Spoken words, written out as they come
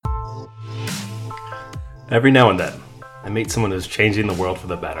Every now and then, I meet someone who's changing the world for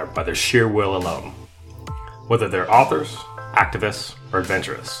the better by their sheer will alone. Whether they're authors, activists, or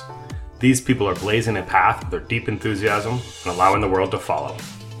adventurous, these people are blazing a path with their deep enthusiasm and allowing the world to follow.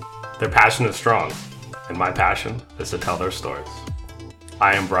 Their passion is strong, and my passion is to tell their stories.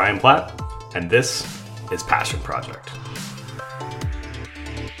 I am Brian Platt, and this is Passion Project.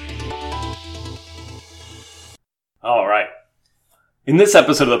 All right. In this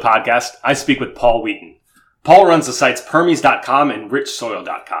episode of the podcast, I speak with Paul Wheaton. Paul runs the sites Permies.com and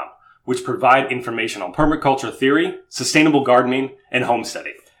RichSoil.com, which provide information on permaculture theory, sustainable gardening, and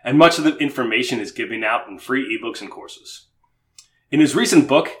homesteading. And much of the information is given out in free ebooks and courses. In his recent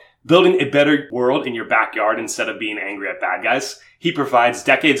book, Building a Better World in Your Backyard Instead of Being Angry at Bad Guys, he provides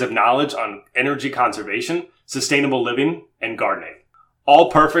decades of knowledge on energy conservation, sustainable living, and gardening. All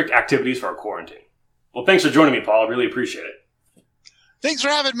perfect activities for our quarantine. Well, thanks for joining me, Paul. I really appreciate it. Thanks for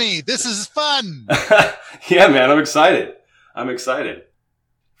having me. This is fun. Yeah, man, I'm excited.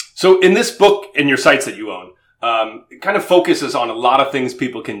 So in this book and your sites that you own, it kind of focuses on a lot of things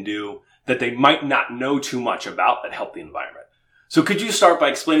people can do that they might not know too much about that help the environment. So could you start by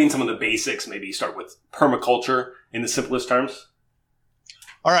explaining some of the basics, maybe start with permaculture in the simplest terms?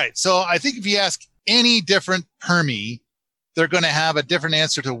 All right. So I think if you ask any different permie, they're going to have a different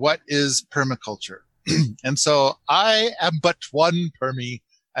answer to what is permaculture. And so I am but one permie,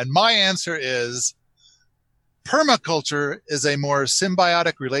 and my answer is permaculture is a more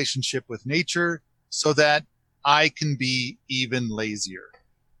symbiotic relationship with nature so that I can be even lazier.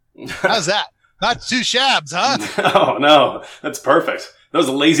 How's that? Not two shabs, huh? No, that's perfect. That was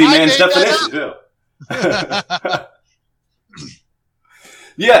a lazy man's definition, too.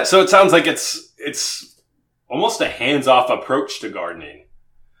 Yeah, so it sounds like it's almost a hands-off approach to gardening.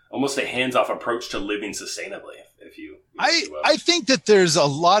 Almost a hands-off approach to living sustainably, if you will. I think that there's a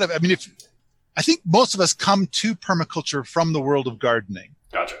lot of, I think most of us come to permaculture from the world of gardening.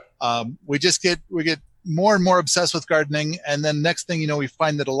 Gotcha. We get more and more obsessed with gardening. And then next thing you know, we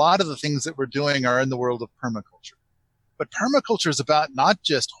find that a lot of the things that we're doing are in the world of permaculture. But permaculture is about not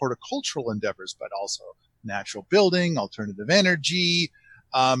just horticultural endeavors, but also natural building, alternative energy.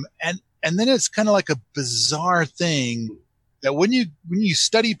 And then it's kind of like a bizarre thing that when you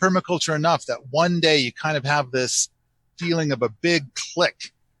study permaculture enough, that one day you kind of have this feeling of a big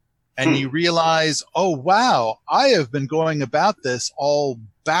click and you realize, oh, wow, I have been going about this all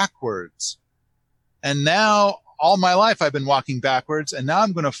backwards. And now all my life I've been walking backwards, and now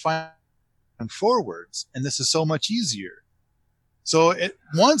I'm going to find forwards. And this is so much easier. So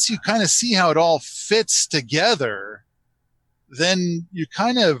once you kind of see how it all fits together, then you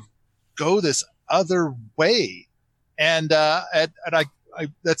kind of go this other way. And that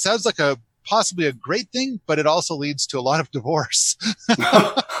sounds like possibly a great thing, but it also leads to a lot of divorce.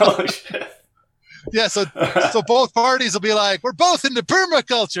 Oh, shit. Yeah, so both parties will be like, we're both into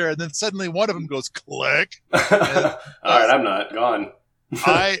permaculture, and then suddenly one of them goes click. All right, I'm not gone.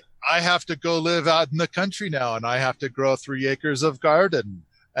 I have to go live out in the country now, and I have to grow 3 acres of garden,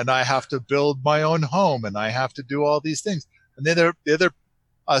 and I have to build my own home, and I have to do all these things. And the other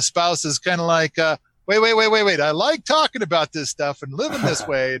spouse is kind of like, wait. I like talking about this stuff and living this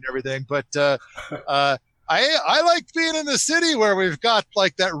way and everything, but I like being in the city where we've got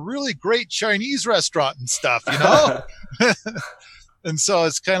like that really great Chinese restaurant and stuff, you know? And so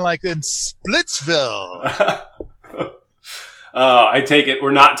it's kind of like in Splitsville. I take it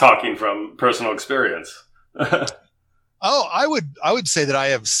we're not talking from personal experience. I would say that I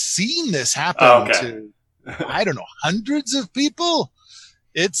have seen this happen to, I don't know, hundreds of people.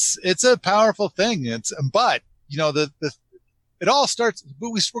 It's a powerful thing. But you know, it all starts, we're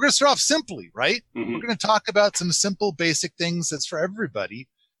going to start off simply, right? Mm-hmm. We're going to talk about some simple, basic things that's for everybody.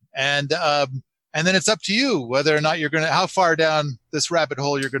 And then it's up to you whether or not how far down this rabbit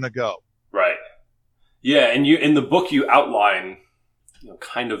hole you're going to go. Right. Yeah. And in the book, you outline,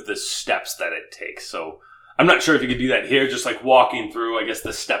 kind of the steps that it takes. So I'm not sure if you could do that here, just like walking through, I guess,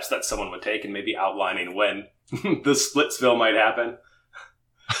 the steps that someone would take and maybe outlining when the Splitsville might happen.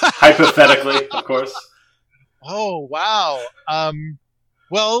 Hypothetically, of course. Oh, wow.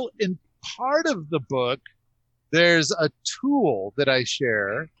 Well, in part of the book, there's a tool that I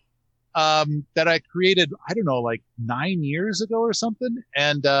share that I created, I don't know, like 9 years ago or something.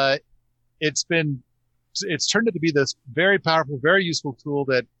 And it's turned out to be this very powerful, very useful tool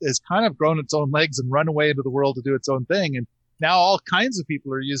that has kind of grown its own legs and run away into the world to do its own thing. And now all kinds of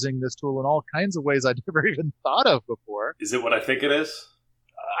people are using this tool in all kinds of ways I'd never even thought of before. Is it what I think it is?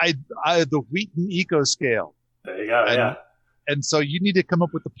 The Wheaton Eco Scale. There you go. Yeah. And so you need to come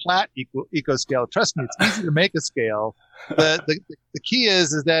up with the Platt eco scale. Trust me, it's easy to make a scale. The key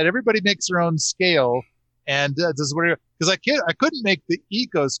is that everybody makes their own scale, And this is where, because I couldn't make the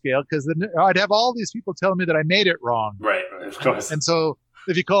eco scale because then I'd have all these people telling me that I made it wrong. Right, of course. And so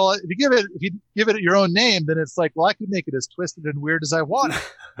if you give it your own name, then it's like, well, I can make it as twisted and weird as I want.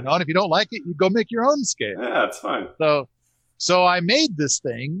 And if you don't like it, you go make your own scale. Yeah, it's fine. So I made this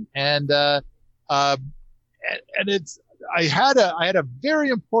thing, and I had a very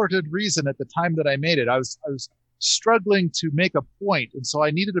important reason at the time that I made it. I was struggling to make a point, and so I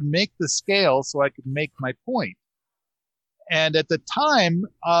needed to make the scale so I could make my point. And at the time,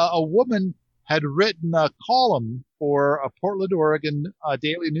 a woman had written a column for a Portland, Oregon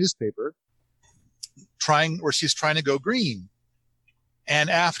daily newspaper, where she's trying to go green. And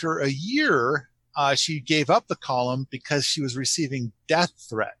after a year, she gave up the column because she was receiving death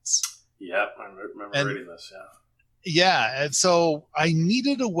threats. Yeah, I remember reading this. Yeah, and so I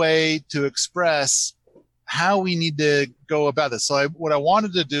needed a way to express how we need to go about this. So what I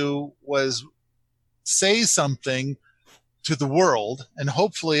wanted to do was say something to the world, and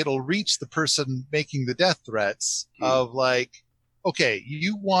hopefully it'll reach the person making the death threats of like, okay,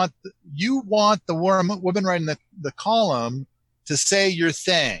 you want the woman writing the column to say your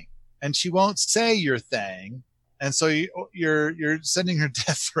thing, and she won't say your thing, and so you're sending her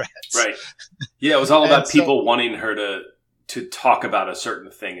death threats. Right. Yeah, it was all about people wanting her to talk about a certain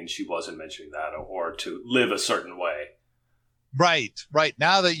thing, and she wasn't mentioning that, or to live a certain way. Right.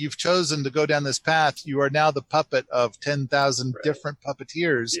 Now that you've chosen to go down this path, you are now the puppet of 10,000 different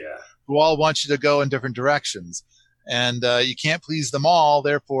puppeteers who all want you to go in different directions. And you can't please them all.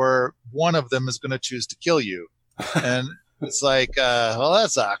 Therefore, one of them is going to choose to kill you. And it's like, well,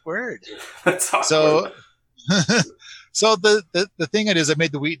 that's awkward. That's awkward. So the thing it is, I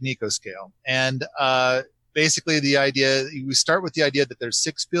made the Wheaton Eco Scale. And basically the idea, we start with the idea that there's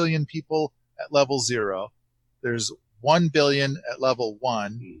 6 billion people at level 0. There's 1 billion at level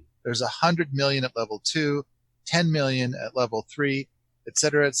 1. There's 100 million at level 2, 10 million at level 3, et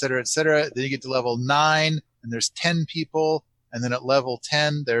cetera, et cetera, et cetera. Then you get to level 9, and there's 10 people. And then at level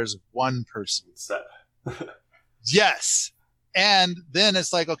 10, there's 1 person. Yes. And then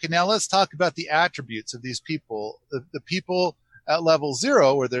it's like, okay, now let's talk about the attributes of these people. The people at level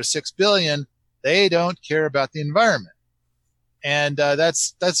 0, where there's 6 billion, they don't care about the environment. And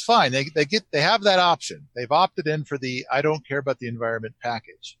that's fine. They have that option. They've opted in for the I don't care about the environment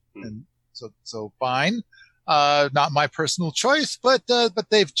package. And so fine. Not my personal choice, but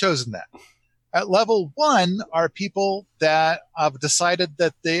they've chosen that. At level 1 are people that have decided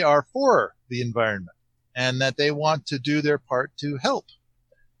that they are for the environment and that they want to do their part to help.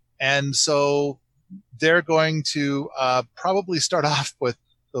 And so they're going to probably start off with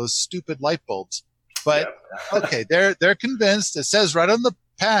those stupid light bulbs. But okay, they're convinced. It says right on the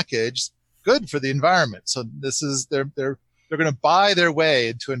package, good for the environment. So this is they're going to buy their way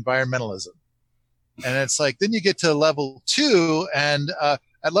into environmentalism. And it's like then you get to level 2, and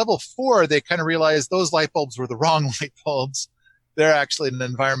at level 4 they kind of realize those light bulbs were the wrong light bulbs. They're actually an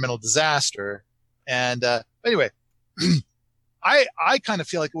environmental disaster. And anyway, I kind of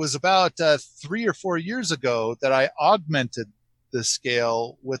feel like it was about 3 or 4 years ago that I augmented the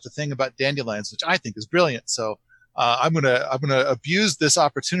scale with the thing about dandelions, which I think is brilliant. So I'm gonna abuse this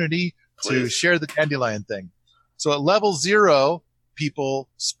opportunity to share the dandelion thing. So at level 0, people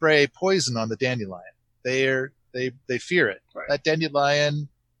spray poison on the dandelion. They fear it. Right. That dandelion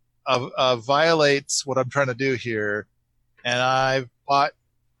violates what I'm trying to do here, and I've bought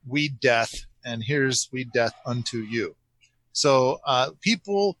weed death, and here's weed death unto you. So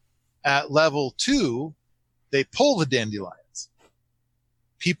people at level 2, they pull the dandelions.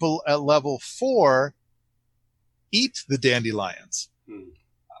 People at level 4 eat the dandelions.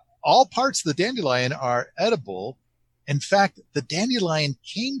 All parts of the dandelion are edible. In fact, the dandelion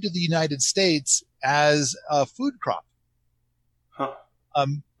came to the United States as a food crop.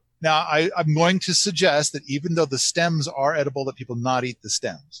 Now, I'm going to suggest that even though the stems are edible, that people not eat the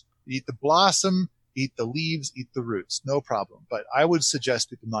stems. Eat the blossom, eat the leaves, eat the roots, no problem. But I would suggest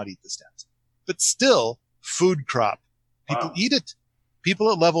people not eat the stems. But still, food crop. People eat it.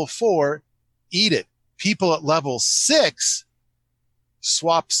 People at level 4 eat it. People at level 6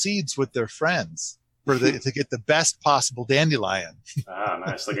 swap seeds with their friends to get the best possible dandelion.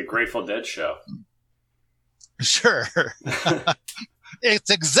 Nice. Like a Grateful Dead show. Sure. It's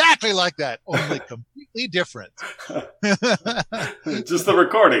exactly like that, only completely different. Just the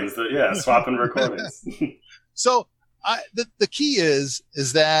recordings. Swapping recordings. So the key is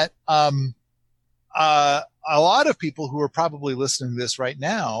that a lot of people who are probably listening to this right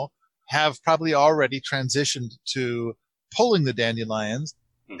now have probably already transitioned to pulling the dandelions,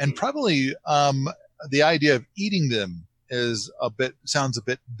 and probably the idea of eating them sounds a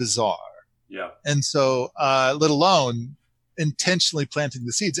bit bizarre. Yeah. And so, let alone intentionally planting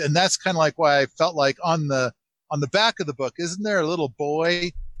the seeds. And that's kind of like why I felt like on the back of the book, isn't there a little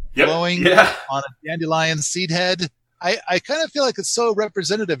boy blowing on a dandelion seed head? I kind of feel like it's so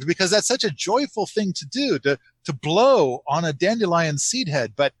representative because that's such a joyful thing to do, to blow on a dandelion seed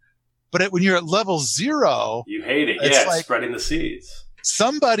head. But when you're at level 0, you hate it. It's like spreading the seeds.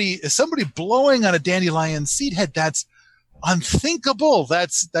 Somebody blowing on a dandelion seed head, that's unthinkable.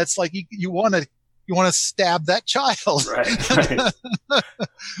 That's like you want to stab that child. Right.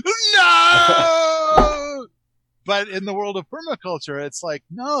 No! But in the world of permaculture, it's like,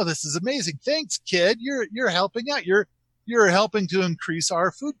 no, this is amazing. Thanks, kid. You're helping out. You're helping to increase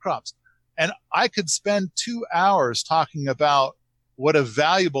our food crops. And I could spend 2 hours talking about what a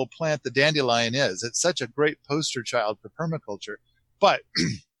valuable plant the dandelion is. It's such a great poster child for permaculture. But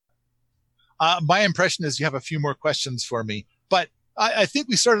my impression is you have a few more questions for me. But I think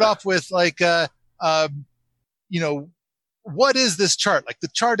we started off with like, what is this chart? Like the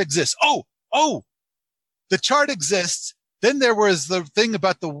chart exists. Oh, the chart exists. Then there was the thing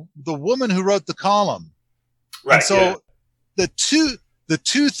about the woman who wrote the column. Right. And so the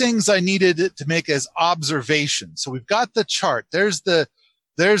two things I needed to make as observations. So we've got the chart. There's the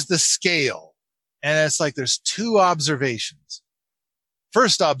scale. And it's like there's 2 observations.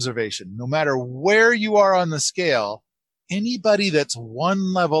 First observation, no matter where you are on the scale, anybody that's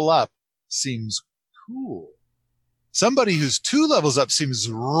 1 level up seems cool. Somebody who's 2 levels up seems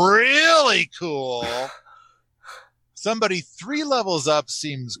really cool. Somebody 3 levels up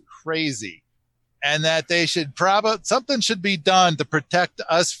seems crazy. And that something should be done to protect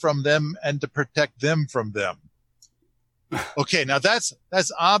us from them and to protect them from them. Okay, now that's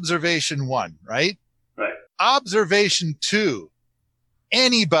observation 1, right? Right. Observation 2,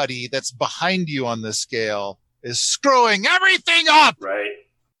 anybody that's behind you on the scale is screwing everything up. Right.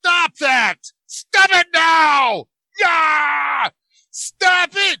 Stop that! Stop it now! Yeah!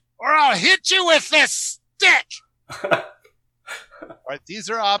 Stop it, or I'll hit you with this stick. All right, these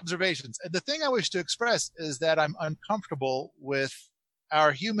are observations. And the thing I wish to express is that I'm uncomfortable with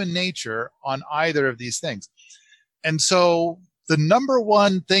our human nature on either of these things. And so the number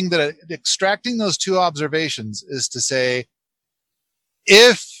one thing that extracting those 2 observations is to say,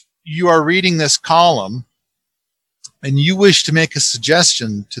 if you are reading this column and you wish to make a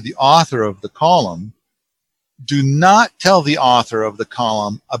suggestion to the author of the column, do not tell the author of the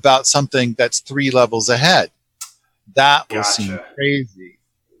column about something that's 3 levels ahead. That will seem crazy.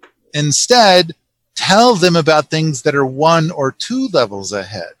 Instead, tell them about things that are 1 or 2 levels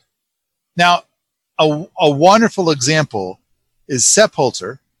ahead. Now, a wonderful example is Sepp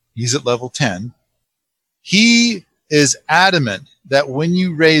Holzer. He's at level 10. He is adamant that when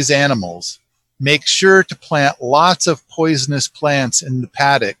you raise animals, make sure to plant lots of poisonous plants in the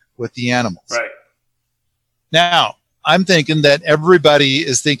paddock with the animals. Right. Now, I'm thinking that everybody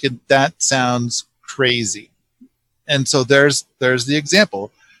is thinking that sounds crazy. And so there's the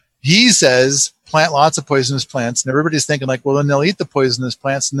example. He says plant lots of poisonous plants, and everybody's thinking like, well, then they'll eat the poisonous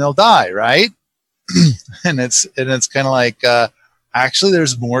plants and they'll die, right? and it's kind of like, actually,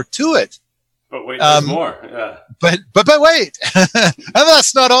 there's more to it. But wait, there's more. Yeah. But wait, and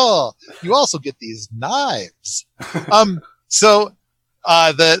that's not all. You also get these knives. So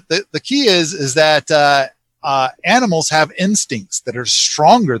the key is that animals have instincts that are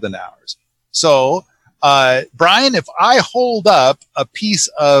stronger than ours. So Brian, if I hold up a piece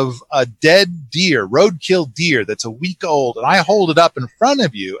of a dead deer, roadkill deer that's a week old, and I hold it up in front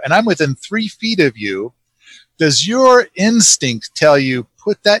of you, and I'm within 3 feet of you, does your instinct tell you,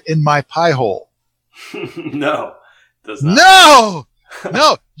 put that in my pie hole? No, it does not.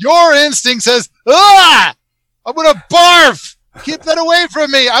 No, your instinct says, I'm going to barf. Keep that away from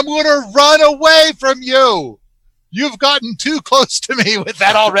me. I'm going to run away from you. You've gotten too close to me with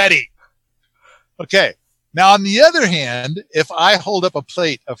that already. Okay. Now, on the other hand, if I hold up a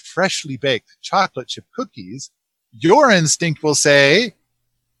plate of freshly baked chocolate chip cookies, your instinct will say,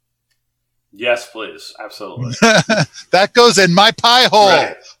 yes, please. Absolutely. That goes in my pie hole.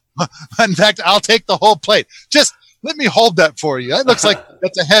 Right. In fact, I'll take the whole plate. Just let me hold that for you. That looks like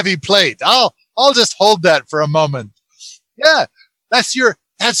that's a heavy plate. I'll just hold that for a moment. Yeah, that's your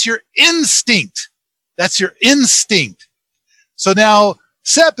instinct. That's your instinct. So now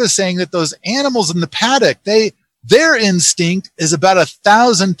Sepp is saying that those animals in the paddock, their instinct is about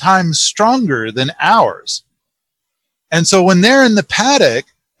 1,000 times stronger than ours. And so when they're in the paddock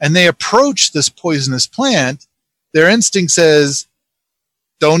and they approach this poisonous plant, their instinct says,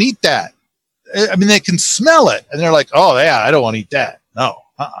 don't eat that. I mean, they can smell it and they're like, oh yeah, I don't want to eat that. No.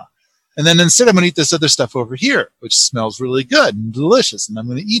 And then instead I'm going to eat this other stuff over here, which smells really good and delicious, and I'm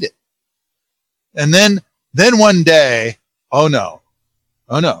going to eat it. And then one day, oh no,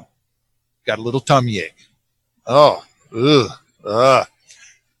 got a little tummy ache. Oh, ugh.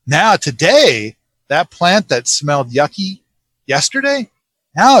 Now today, that plant that smelled yucky yesterday,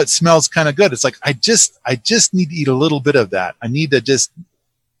 now it smells kind of good. It's like, I just need to eat a little bit of that. I need to just,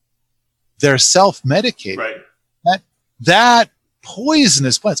 they're self-medicating. Right. That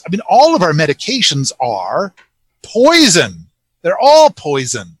poisonous plants. I mean, all of our medications are poison. They're all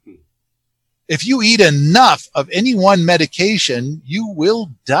poison. If you eat enough of any one medication, you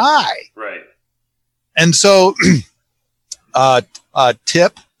will die. Right. And so,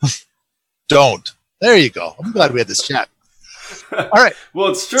 tip, don't. There you go. I'm glad we had this chat. All right. Well,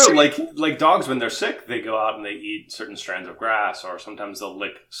 it's true. Like dogs, when they're sick, they go out and they eat certain strands of grass, or sometimes they'll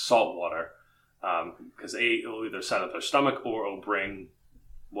lick salt water, because it'll either set up their stomach or it'll bring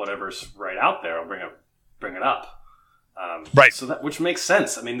whatever's right out there. It'll bring it up. Right. So which makes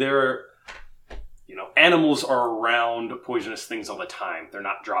sense. I mean, animals are around poisonous things all the time. They're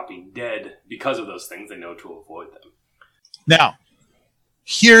not dropping dead because of those things. They know to avoid them. Now,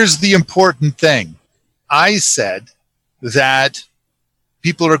 here's the important thing. I said that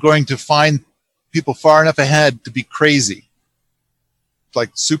people are going to find people far enough ahead to be crazy,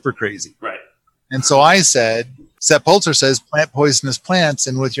 like super crazy. Right. And so I said, Sepp Holzer says, plant poisonous plants,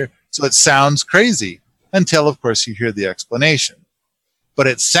 and so it sounds crazy until, of course, you hear the explanation. But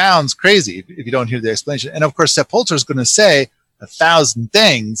it sounds crazy if you don't hear the explanation. And of course, Sepp Holzer is going to say 1,000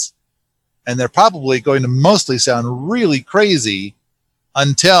 things, and they're probably going to mostly sound really crazy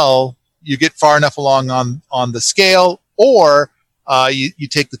until you get far enough along on the scale, or you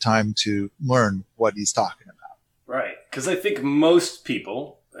take the time to learn what he's talking about. Right. Because I think most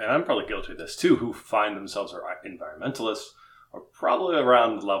people, and I'm probably guilty of this too, who find themselves are environmentalists, are probably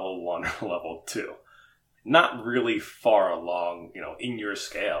around level 1 or level 2. Not really far along, in your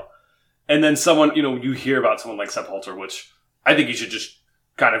scale. And then someone, you hear about someone like Sepp Holzer, which I think you should just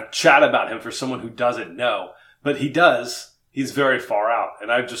kind of chat about him for someone who doesn't know. But he does. He's very far out.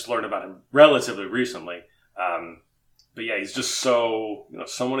 And I've just learned about him relatively recently. But yeah, he's just so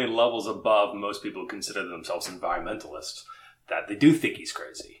many levels above most people who consider themselves environmentalists that they do think he's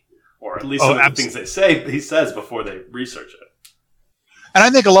crazy. Or at least some of the things he says before they research it. And I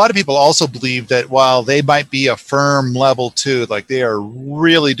think a lot of people also believe that while they might be a firm level 2, like they are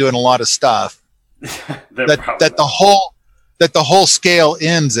really doing a lot of stuff, that the whole scale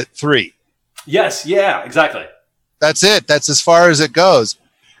ends at 3. Yes, yeah, exactly. That's it. That's as far as it goes.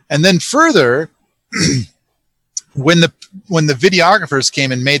 And then further, when the videographers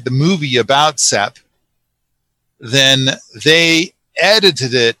came and made the movie about Sepp, then they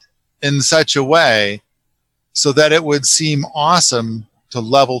edited it in such a way so that it would seem awesome to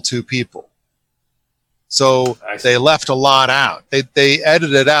level 2 people. So they left a lot out. They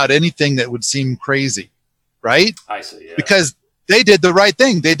edited out anything that would seem crazy, right? I see, yeah. Because they did the right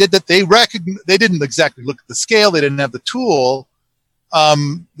thing. They did that. They didn't exactly look at the scale. They didn't have the tool, of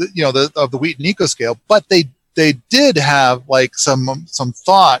the Wheaton Eco Scale, but they did have like some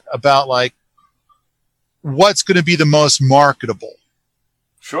thought about like what's going to be the most marketable.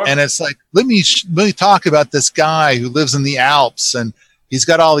 Sure. And it's like, let me talk about this guy who lives in the Alps, and he's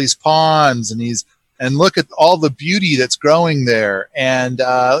got all these ponds, and look at all the beauty that's growing there. And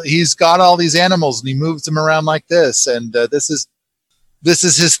he's got all these animals, and he moves them around like this. And this is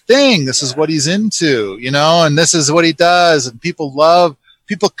his thing. This is what he's into, and this is what he does. And people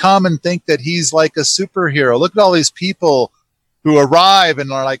come and think that he's like a superhero. Look at all these people who arrive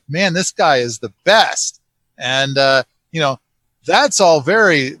and are like, man, this guy is the best. And, that's all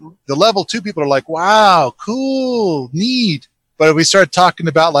the level 2 people are like, wow, cool, neat. But if we start talking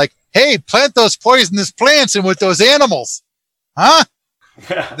about like, hey, plant those poisonous plants in with those animals, huh?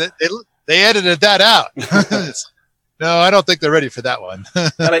 Yeah. They edited that out. No, I don't think they're ready for that one.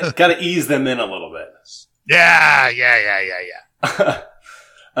 Gotta ease them in a little bit. Yeah.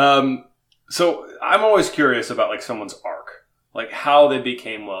 So I'm always curious about like someone's arc, like how they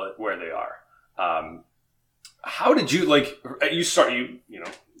became where they are. How did you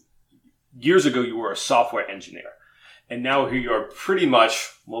years ago you were a software engineer, and now here you are pretty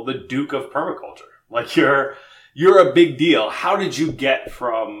much, the Duke of permaculture. Like you're a big deal. How did you get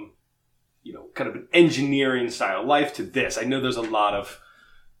from, kind of an engineering style life to this? I know there's a lot of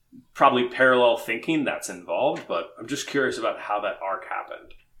probably parallel thinking that's involved, but I'm just curious about how that arc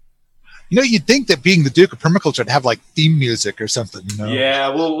happened. You'd think that being the Duke of permaculture would have like theme music or something. Yeah,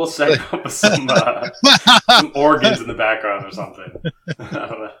 we'll set up with some organs in the background or something. I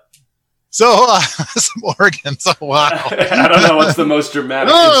don't know. So some organs. Oh, wow. I don't know what's the most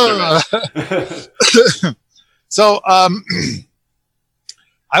dramatic instrument. So I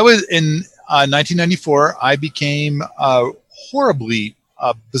was in 1994, I became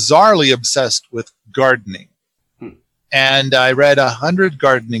bizarrely obsessed with gardening. And I read 100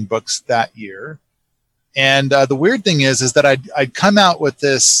 gardening books that year. And the weird thing is that I'd come out with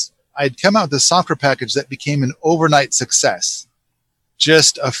this software package that became an overnight success.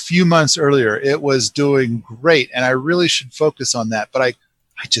 Just a few months earlier, it was doing great, and I really should focus on that, but I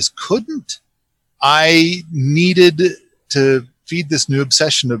just couldn't. I needed to feed this new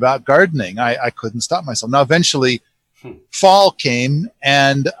obsession about gardening. I couldn't stop myself. Now, eventually, fall came,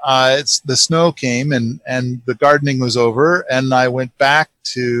 and the snow came, and the gardening was over, and I went back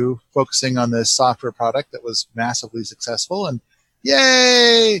to focusing on this software product that was massively successful, and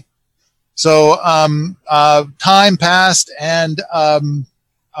yay! So time passed, and that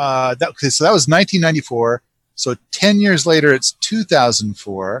was 1994. So 10 years later, it's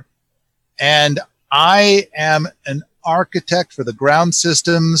 2004, and I am an architect for the ground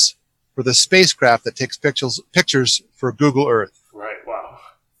systems for the spacecraft that takes pictures for Google Earth. Right. Wow.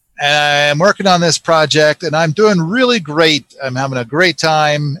 And I'm working on this project, and I'm doing really great. I'm having a great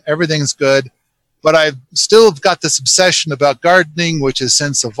time. Everything's good. But I've still got this obsession about gardening, which has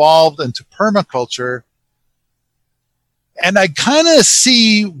since evolved into permaculture. And I kind of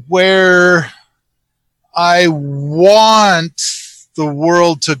see where I want the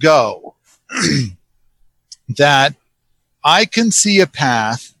world to go. That I can see a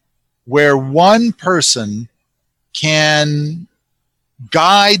path where one person can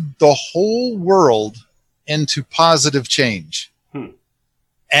guide the whole world into positive change.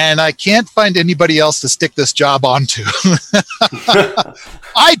 And I can't find anybody else to stick this job onto.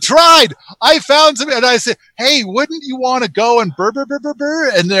 I tried. I found somebody, and I said, hey, wouldn't you want to go and burr?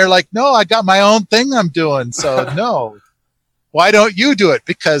 And they're like, no, I got my own thing I'm doing. So no. Why don't you do it?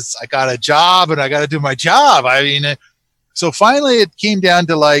 Because I got a job and I got to do my job. I mean, so finally it came down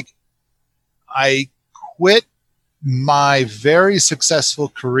to like, I quit my very successful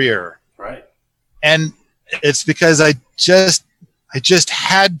career. Right. And it's because I just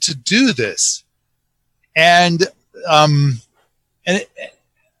had to do this. And a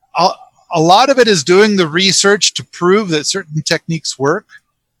lot of it is doing the research to prove that certain techniques work.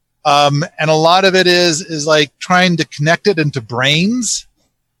 And a lot of it is like trying to connect it into brains,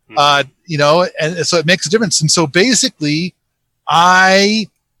 and so it makes a difference. And so basically I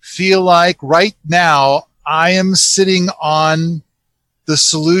feel like right now I am sitting on the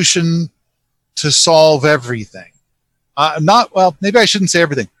solution to solve everything. Maybe I shouldn't say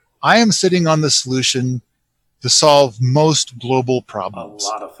everything. I am sitting on the solution to solve most global problems. A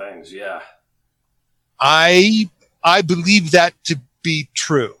lot of things, yeah. I believe that to be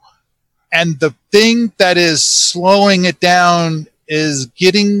true. And the thing that is slowing it down is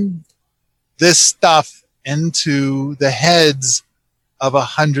getting this stuff into the heads of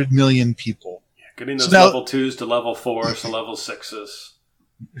 100 million people. Yeah, getting those level 2s to level 4s to level 6s.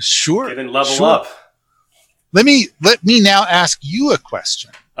 Sure. Getting level up. Let me now ask you a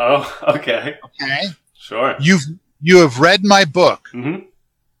question. Oh, okay. Okay. Sure. You have read my book. Mm-hmm.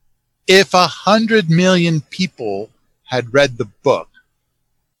 If 100 million people had read the book,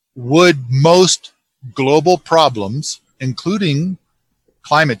 would most global problems, including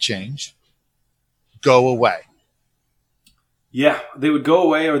climate change, go away? Yeah, they would go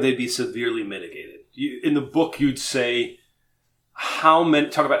away, or they'd be severely mitigated. In the book, you'd say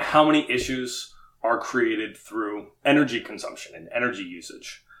talk about how many issues are created through energy consumption and energy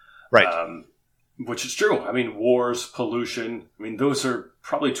usage. Right. Which is true. I mean, wars, pollution, those are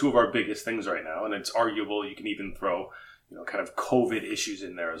probably two of our biggest things right now. And it's arguable you can even throw, kind of COVID issues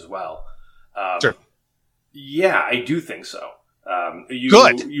in there as well. Sure. Yeah, I do think so.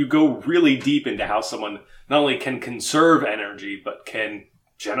 Good. You go really deep into how someone not only can conserve energy, but can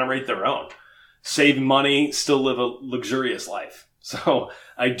generate their own. Save money, still live a luxurious life. So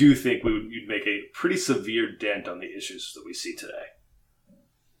I do think you'd make a pretty severe dent on the issues that we see today.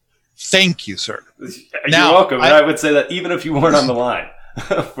 Thank you, sir. You're welcome. And I would say that even if you weren't on the line.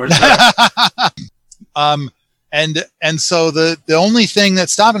 For sure. And so the only thing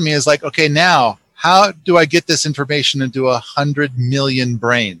that's stopping me is like, okay, now how do I get this information into 100 million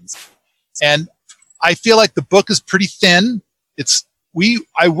brains? And I feel like the book is pretty thin.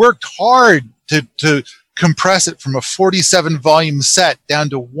 I worked hard to compress it from a 47 volume set down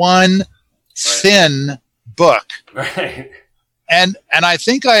to one thin book. Right. And I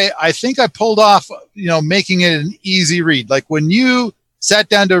think I pulled off, making it an easy read. Like when you sat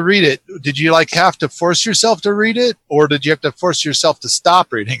down to read it, did you have to force yourself to read it, or did you have to force yourself to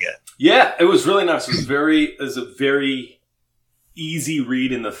stop reading it? Yeah, it was really nice. It was a very easy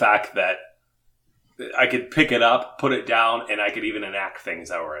read in the fact that I could pick it up, put it down, and I could even enact things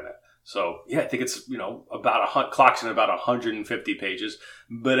that were in it. So yeah, I think it's, clocks in about 150 pages,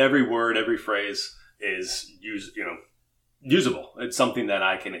 but every word, every phrase is usable. It's something that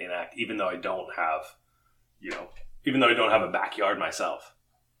I can enact, even though I don't have a backyard myself.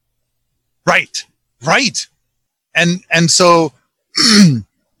 Right. And so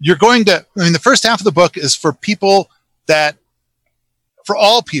you're going to, the first half of the book is for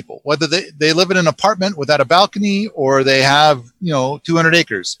all people, whether they live in an apartment without a balcony or they have, 200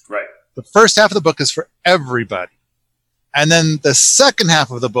 acres. Right. The first half of the book is for everybody. And then the second half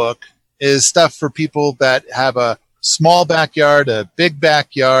of the book is stuff for people that have a small backyard, a big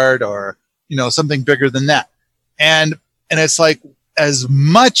backyard, or, something bigger than that. And it's like, as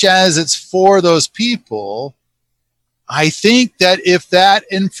much as it's for those people, I think that if that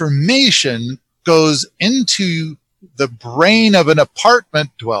information goes into the brain of an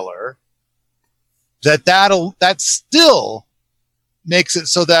apartment dweller, that still makes it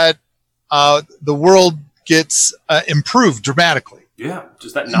so that the world gets improved dramatically. Yeah,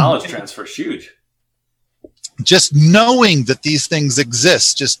 just that knowledge transfer is huge. Just knowing that these things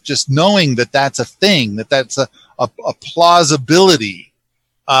exist, just knowing that that's a thing, that's a plausibility,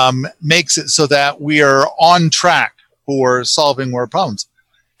 makes it so that we are on track for solving more problems.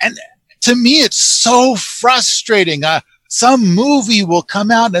 And to me, it's so frustrating. Some movie will come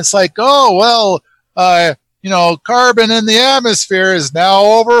out and it's like, oh, well, carbon in the atmosphere is now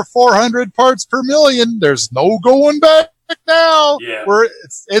over 400 parts per million. There's no going back now. Yeah.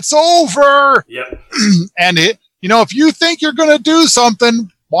 It's over. Yep. And if you think you're going to do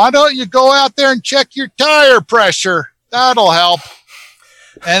something, why don't you go out there and check your tire pressure? That'll help.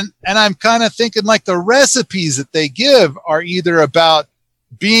 And I'm kind of thinking like the recipes that they give are either about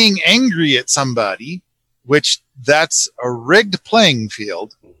being angry at somebody, which that's a rigged playing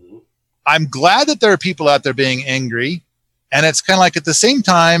field. Mm-hmm. I'm glad that there are people out there being angry. And it's kind of like at the same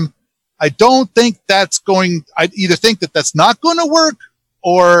time, I don't think I either think that that's not going to work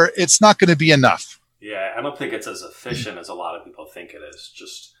or it's not going to be enough. Yeah, I don't think it's as efficient as a lot of people think it is.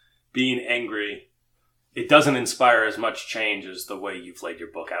 Just being angry, it doesn't inspire as much change as the way you've laid your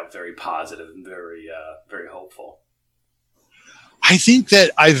book out, very positive and very, very hopeful. I think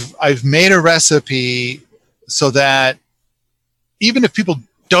that I've made a recipe so that even if people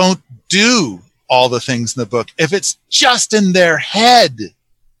don't do all the things in the book, if it's just in their head,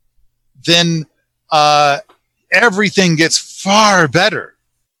 then everything gets far better.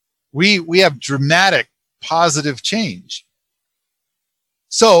 We have dramatic positive change.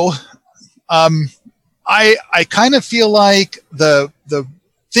 So I kind of feel like the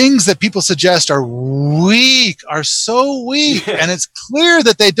things that people suggest are so weak. And it's clear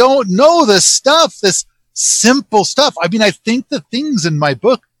that they don't know this stuff, this simple stuff. I think the things in my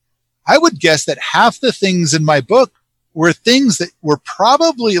book, I would guess that half the things in my book were things that were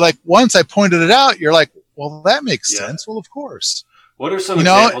probably like, once I pointed it out, you're like, well, that makes sense. Well, of course. What are some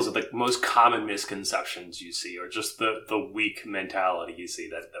examples of the most common misconceptions you see, or just the weak mentality you see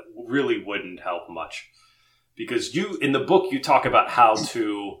that really wouldn't help much? Because in the book, you talk about how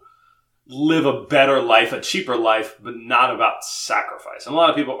to live a better life, a cheaper life, but not about sacrifice. And a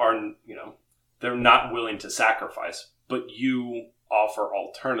lot of people they're not willing to sacrifice, but you offer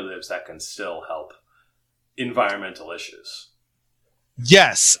alternatives that can still help environmental issues.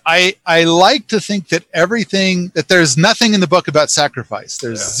 Yes, I like to think that there's nothing in the book about sacrifice.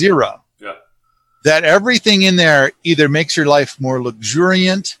 There's zero. Yeah. That everything in there either makes your life more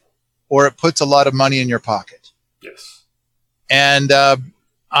luxuriant or it puts a lot of money in your pocket. Yes. And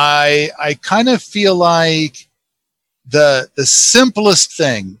I kind of feel like the simplest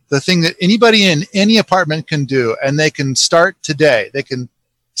thing, the thing that anybody in any apartment can do, and they can start today, they can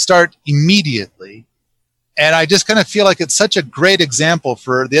start immediately. And I just kind of feel like it's such a great example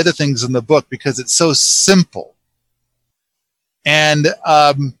for the other things in the book because it's so simple. And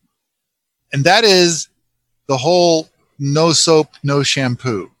that is the whole no soap, no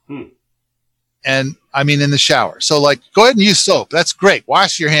shampoo. And in the shower. So like, go ahead and use soap. That's great.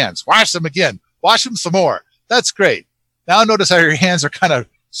 Wash your hands. Wash them again. Wash them some more. That's great. Now notice how your hands are kind of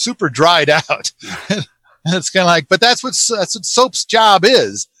super dried out. And it's kind of like, but that's what soap's job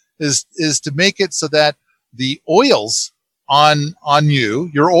is to make it so that the oils on you,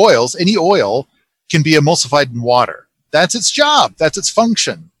 your oils, any oil can be emulsified in water. That's its job. That's its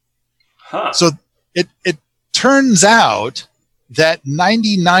function. Huh. So it turns out that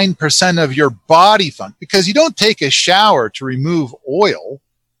 99% of your body funk, because you don't take a shower to remove oil,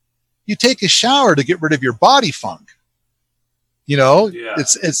 you take a shower to get rid of your body funk.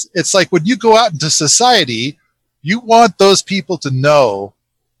 It's like when you go out into society, you want those people to know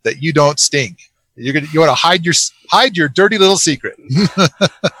that you don't stink. You want to hide your dirty little secret.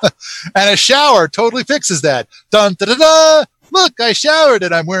 And a shower totally fixes that. Dun da da da! Look, I showered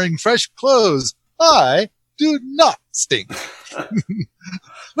and I'm wearing fresh clothes. I do not stink.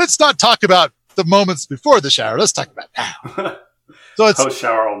 Let's not talk about the moments before the shower. Let's talk about now. So it's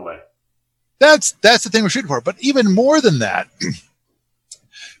post-shower only. That's the thing we're shooting for. But even more than that,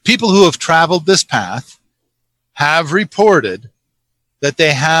 people who have traveled this path have reported that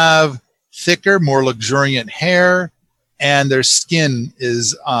they have thicker, more luxuriant hair, and their skin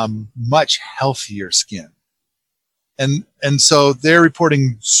is much healthier skin. And so they're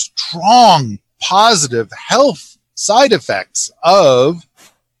reporting strong, positive health side effects of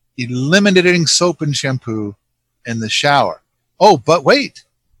eliminating soap and shampoo in the shower. Oh, but wait,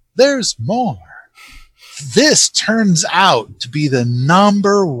 there's more. This turns out to be the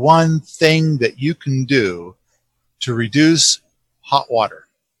number one thing that you can do to reduce hot water.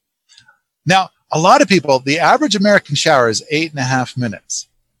 Now, a lot of people, the average American shower is 8.5 minutes.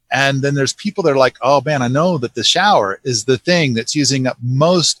 And then there's people that are like, oh man, I know that the shower is the thing that's using up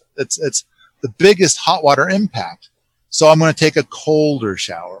most, it's the biggest hot water impact. So I'm going to take a colder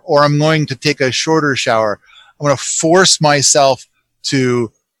shower, or I'm going to take a shorter shower. I'm going to force myself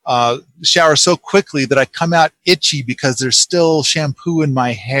to shower so quickly that I come out itchy because there's still shampoo in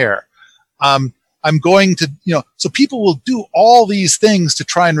my hair. I'm going to, so people will do all these things to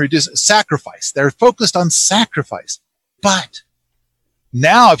try and reduce sacrifice. They're focused on sacrifice. But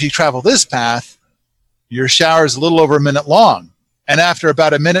now if you travel this path, your shower is a little over a minute long. And after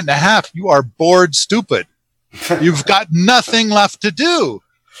about a minute and a half, you are bored stupid. You've got nothing left to do.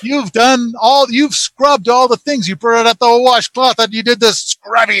 You've scrubbed all the things. You brought out the washcloth and you did this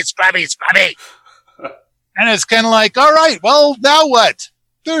scrubby. And it's kind of like, all right, well, now what?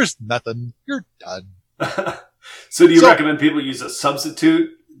 There's nothing. You're done. So do you recommend people use a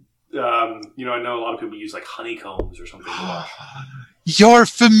substitute? I know a lot of people use like honeycombs or something. You're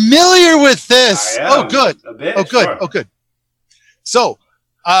familiar with this. I am, oh, good. A bit, oh, good. Sure. Oh, good. So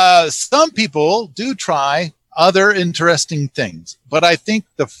some people do try other interesting things, but I think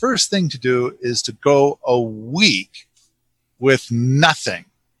the first thing to do is to go a week with nothing,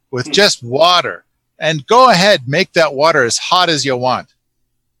 with just water, and go ahead, make that water as hot as you want.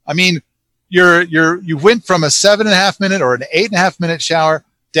 I mean, you went from a 7.5 minute or an 8.5 minute shower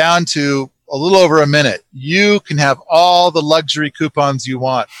down to a little over a minute. You can have all the luxury coupons you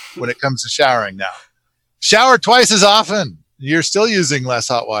want when it comes to showering now. Shower twice as often. You're still using less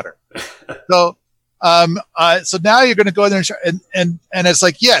hot water. So now you're going to go there and shower, and it's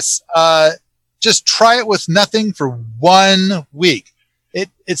like, yes, just try it with nothing for 1 week.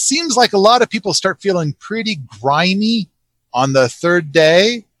 It seems like a lot of people start feeling pretty grimy on the third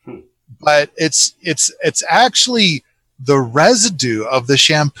day, but it's actually the residue of the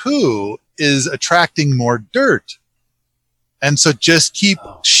shampoo is attracting more dirt. And so just keep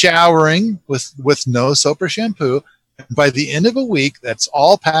showering with no soap or shampoo. And by the end of a week, that's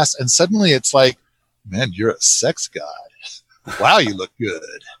all passed. And suddenly it's like, man, you're a sex god. Wow, you look good.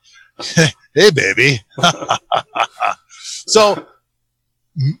 Hey, baby. So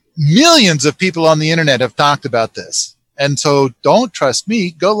millions of people on the internet have talked about this. And so don't trust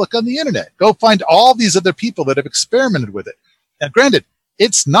me. Go look on the internet. Go find all these other people that have experimented with it. Now, granted,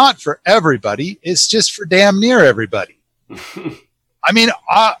 it's not for everybody. It's just for damn near everybody. I mean,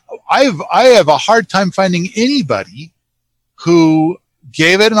 I have a hard time finding anybody who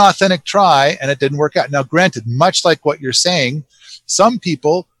gave it an authentic try and it didn't work out. Now, granted, much like what you're saying, some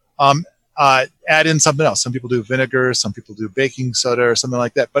people add in something else. Some people do vinegar. Some people do baking soda or something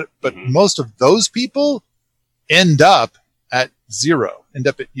like that. But most of those people end up at zero, end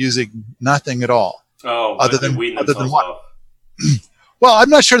up at using nothing at all. Oh, other than what? Well, I'm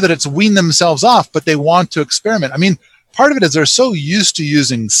not sure that it's wean themselves off, but they want to experiment. I mean, part of it is they're so used to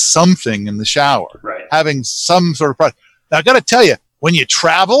using something in the shower, right, having some sort of product. Now, I got to tell you, when you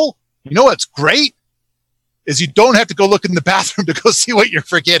travel, you know what's great is you don't have to go look in the bathroom to go see what you're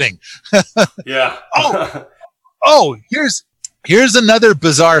forgetting. Yeah. Here's another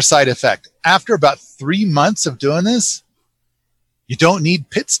bizarre side effect. After about 3 months of doing this, you don't need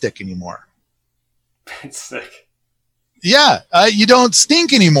pit stick anymore. Pit stick. Yeah, you don't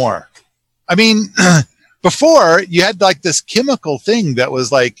stink anymore. I mean, before you had like this chemical thing that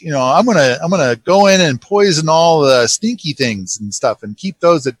was like, I'm gonna go in and poison all the stinky things and stuff and keep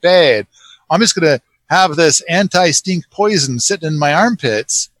those at bay. I'm just gonna have this anti-stink poison sitting in my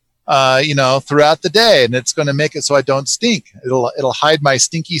armpits, throughout the day, and it's gonna make it so I don't stink. It'll hide my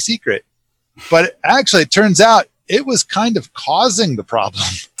stinky secret. But actually, it turns out it was kind of causing the problem.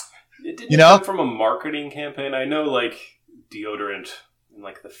 It didn't come from a marketing campaign. I know, like, deodorant in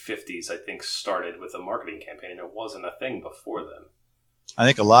like the 50s, I think, started with a marketing campaign. It wasn't a thing before then. I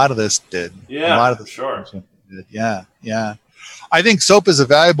think a lot of this did. Yeah, a lot of this sure. did. Yeah, yeah. I think soap is a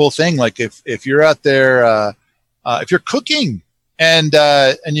valuable thing. Like if you're out there, if you're cooking and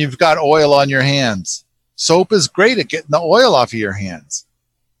you've got oil on your hands, soap is great at getting the oil off of your hands.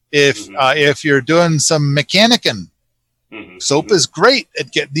 If you're doing some mechanicking, soap is great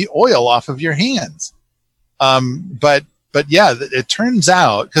at getting the oil off of your hands. But yeah, it turns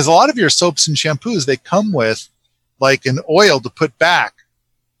out, because a lot of your soaps and shampoos, they come with like an oil to put back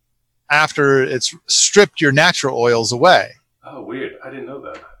after it's stripped your natural oils away. Oh, weird. I didn't know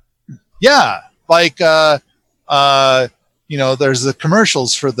that. Yeah. Like, there's the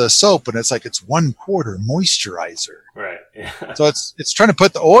commercials for the soap and it's like, it's 1/4 moisturizer. Right. Yeah. So it's trying to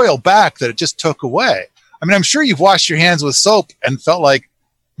put the oil back that it just took away. I mean, I'm sure you've washed your hands with soap and felt like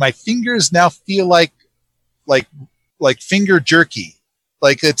my fingers now feel like finger jerky.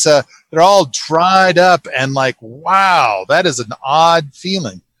 Like they're all dried up and like, wow, that is an odd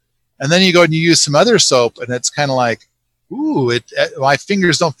feeling. And then you go and you use some other soap and it's kind of like, ooh, my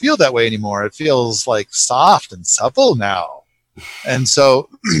fingers don't feel that way anymore. It feels like soft and supple now. And so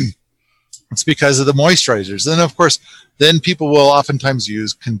it's because of the moisturizers. Then, of course, then people will oftentimes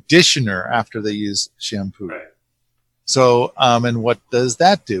use conditioner after they use shampoo. Right. So, and what does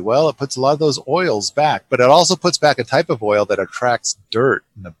that do? Well, it puts a lot of those oils back, but it also puts back a type of oil that attracts dirt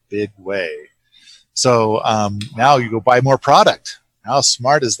in a big way. So now you go buy more product. How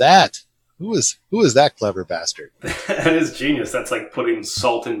smart is that? Who is that clever bastard? That is genius. That's like putting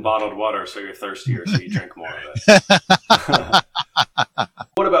salt in bottled water so you're thirstier, so you drink more of it.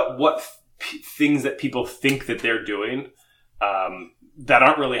 What about things that people think that they're doing that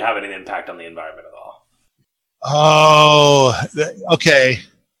aren't really having an impact on the environment at all? Oh, okay.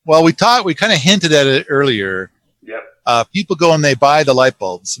 Well, we kind of hinted at it earlier. Yep. People go and they buy the light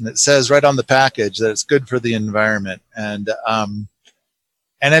bulbs, and it says right on the package that it's good for the environment, and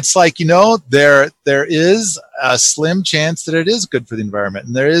it's like, there is a slim chance that it is good for the environment.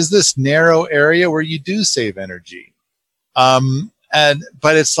 And there is this narrow area where you do save energy. But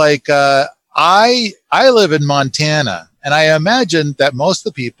it's like, I live in Montana, and I imagine that most of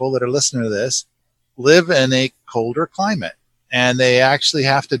the people that are listening to this live in a colder climate, and they actually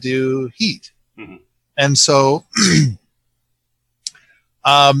have to do heat. Mm-hmm. And so,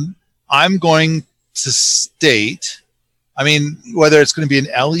 I'm going to state, I mean, whether it's going to be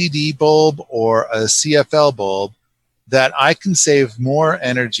an LED bulb or a CFL bulb, that I can save more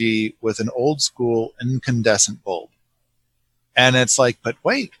energy with an old school incandescent bulb. And it's like, but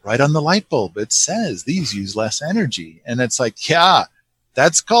wait, right on the light bulb, it says these use less energy. And it's like, yeah,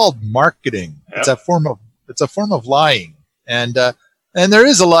 that's called marketing. Yep. It's a form of lying. And there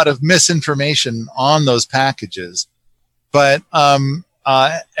is a lot of misinformation on those packages, but, and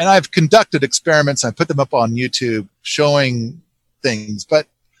I've conducted experiments. I put them up on YouTube showing things, but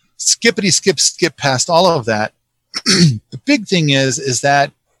skip past all of that. The big thing is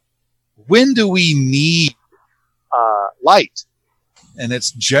that when do we need light? And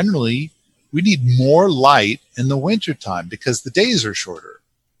it's generally, we need more light in the wintertime because the days are shorter,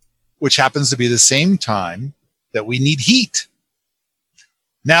 which happens to be the same time that we need heat.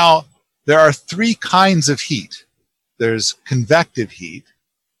 Now, there are 3 kinds of heat. There's convective heat,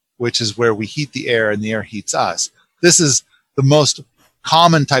 which is where we heat the air and the air heats us. This is the most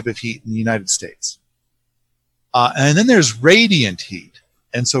common type of heat in the United States. And then there's radiant heat.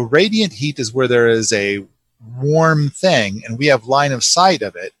 And so radiant heat is where there is a warm thing and we have line of sight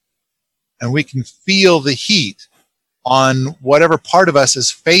of it, and we can feel the heat on whatever part of us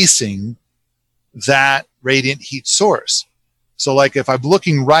is facing that radiant heat source. So like if I'm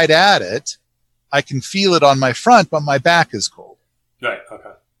looking right at it, I can feel it on my front, but my back is cold. Right.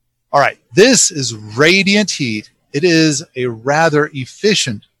 Okay. All right. This is radiant heat. It is a rather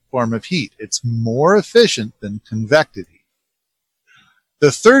efficient form of heat. It's more efficient than convective heat.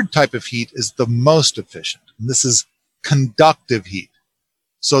 The third type of heat is the most efficient, and this is conductive heat.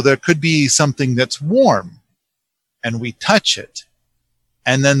 So there could be something that's warm, and we touch it,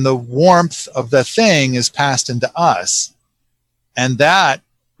 and then the warmth of the thing is passed into us, and that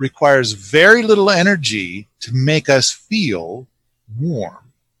requires very little energy to make us feel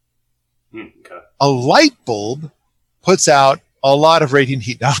warm. Okay. A light bulb puts out a lot of radiant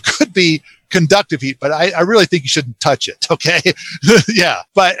heat. Now, it could be conductive heat, but I really think you shouldn't touch it, okay? Yeah,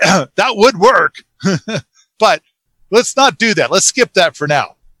 but that would work. But let's not do that. Let's skip that for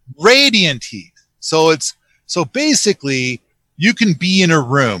now. Radiant heat. So basically, you can be in a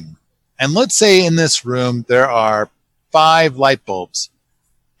room, and let's say in this room there are 5 light bulbs,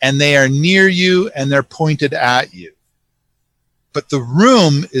 and they are near you and they're pointed at you. but the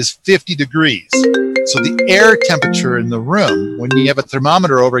room is 50 degrees. So the air temperature in the room, when you have a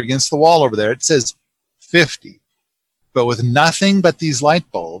thermometer over against the wall over there, it says 50. But with nothing but these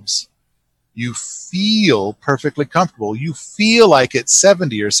light bulbs, you feel perfectly comfortable. You feel like it's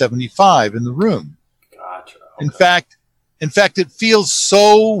 70 or 75 in the room. Gotcha. Okay. In fact, it feels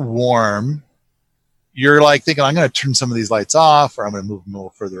so warm. You're like thinking, I'm going to turn some of these lights off, or I'm going to move them a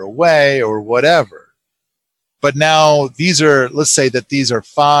little further away, or whatever. But now let's say that these are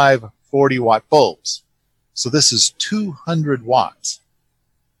 5 40-watt bulbs. So this is 200 watts.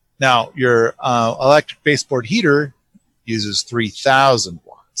 Now, your electric baseboard heater uses 3,000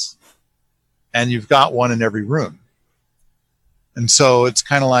 watts. And you've got one in every room. And so it's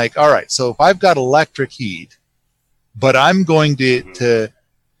kind of like, all right, so if I've got electric heat, but I'm going to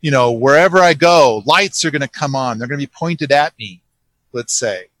wherever I go, lights are going to come on. They're going to be pointed at me, let's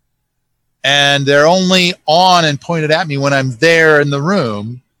say. And they're only on and pointed at me when I'm there in the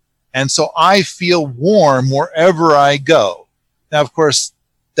room. And so I feel warm wherever I go. Now, of course,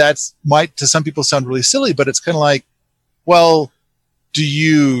 that might to some people sound really silly, but it's kind of like, well, do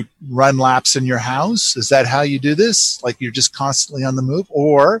you run laps in your house? Is that how you do this? Like you're just constantly on the move?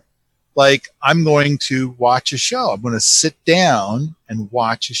 Or like I'm going to watch a show. I'm going to sit down and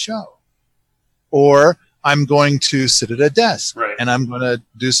watch a show. Or I'm going to sit at a desk and I'm going to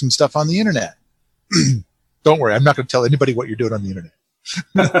do some stuff on the internet. Don't worry. I'm not going to tell anybody what you're doing on the internet.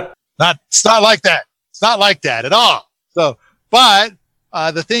 It's not like that. It's not like that at all. So, but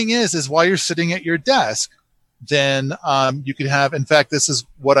the thing is while you're sitting at your desk, then you can have, in fact, this is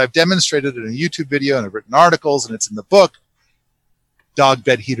what I've demonstrated in a YouTube video and I've written articles and it's in the book, dog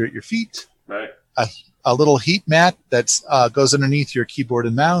bed heater at your feet, right? A little heat mat that goes underneath your keyboard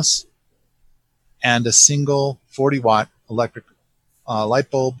and mouse, and a single 40-watt electric light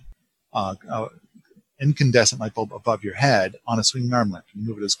bulb, incandescent light bulb above your head on a swinging arm lamp. You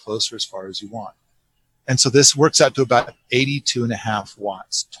move it as close or as far as you want. And so this works out to about 82.5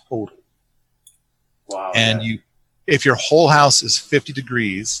 watts total. Wow. And if your whole house is 50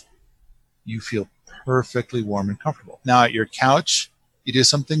 degrees, you feel perfectly warm and comfortable. Now at your couch, you do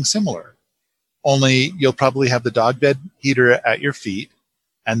something similar. Only you'll probably have the dog bed heater at your feet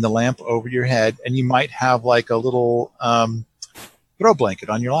and the lamp over your head, and you might have like a little throw blanket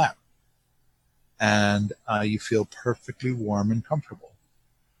on your lap. And you feel perfectly warm and comfortable.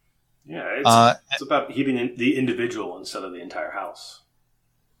 Yeah, it's about heating the individual instead of the entire house.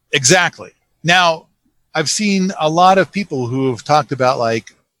 Exactly. Now, I've seen a lot of people who have talked about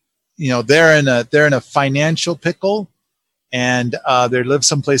they're in a financial pickle, and they live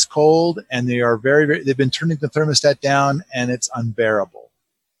someplace cold, and they are they've been turning the thermostat down, and it's unbearable,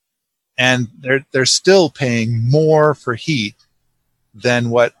 and they're still paying more for heat than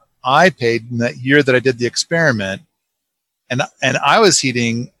what I paid in that year that I did the experiment, and I was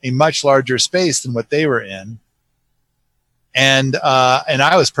heating a much larger space than what they were in, and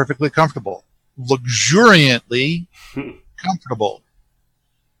I was perfectly comfortable. Luxuriantly comfortable,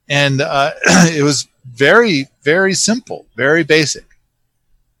 and it was very, very simple, very basic.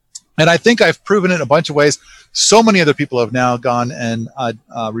 And I think I've proven it in a bunch of ways. So many other people have now gone and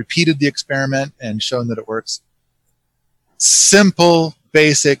repeated the experiment and shown that it works. Simple,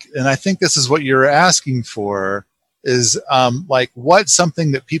 basic, and I think this is what you're asking for, is what's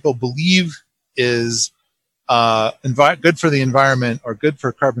something that people believe is good for the environment or good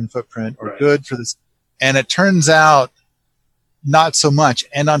for carbon footprint or good for this. And it turns out not so much.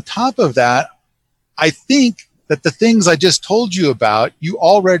 And on top of that, I think that the things I just told you about, you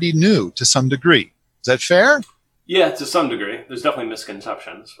already knew to some degree. Is that fair? Yeah, to some degree. There's definitely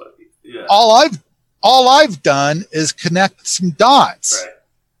misconceptions, but yeah. All I've done is connect some dots. Right.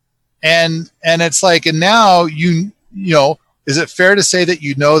 And it's like, and now you know, is it fair to say that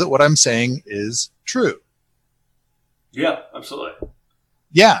you know that what I'm saying is true? Yeah, absolutely.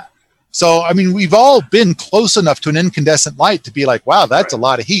 Yeah. So, I mean, we've all been close enough to an incandescent light to be like, wow, that's a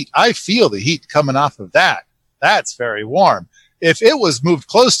lot of heat. I feel the heat coming off of that. That's very warm. If it was moved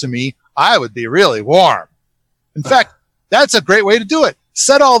close to me, I would be really warm. In fact, that's a great way to do it.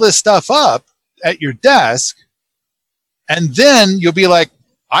 Set all this stuff up at your desk, and then you'll be like,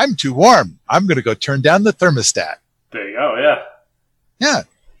 I'm too warm. I'm going to go turn down the thermostat. There you go, yeah. Yeah.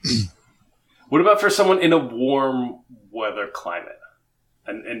 What about for someone in a warm weather climate?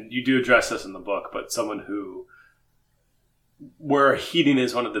 And you do address this in the book, but someone where heating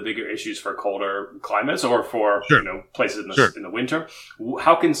is one of the bigger issues for colder climates or for places in the winter,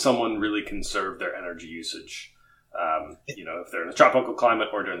 how can someone really conserve their energy usage? If they're in a tropical climate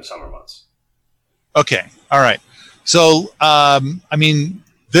or during the summer months. Okay, all right. So,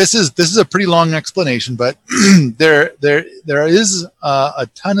 this is a pretty long explanation, but there is a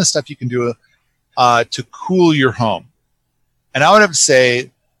ton of stuff you can do to cool your home. And I would have to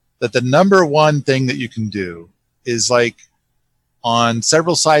say that the number one thing that you can do is, like, on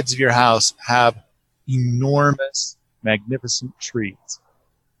several sides of your house, have enormous, magnificent trees.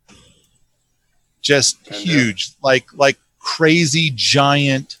 Just huge, like crazy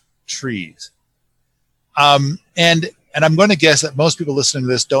giant trees. And I'm going to guess that most people listening to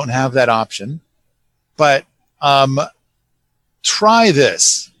this don't have that option, but try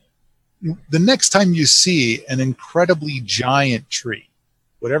this. The next time you see an incredibly giant tree,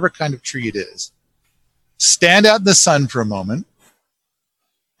 whatever kind of tree it is, stand out in the sun for a moment,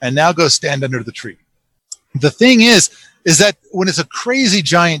 and now go stand under the tree. The thing is that when it's a crazy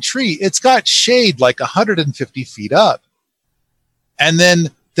giant tree, it's got shade like 150 feet up. And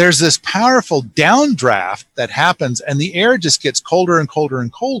then there's this powerful downdraft that happens, and the air just gets colder and colder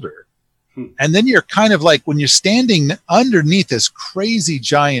and colder. And then you're kind of like, when you're standing underneath this crazy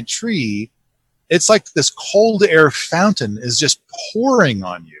giant tree, it's like this cold air fountain is just pouring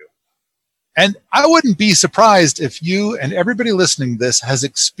on you. And I wouldn't be surprised if you and everybody listening to this has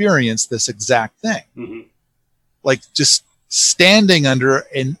experienced this exact thing. Mm-hmm. Like just standing under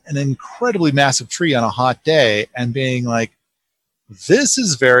an incredibly massive tree on a hot day and being like, this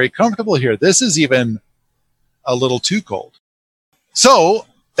is very comfortable here. This is even a little too cold. So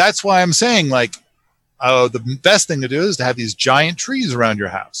that's why I'm saying, like, the best thing to do is to have these giant trees around your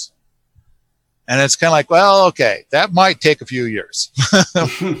house. And it's kind of like, well, okay, that might take a few years.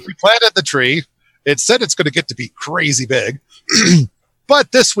 We planted the tree. It said it's going to get to be crazy big.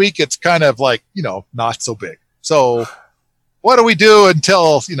 But this week it's kind of like, not so big. So what do we do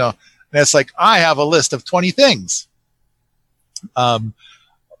until, and it's like, I have a list of 20 things. I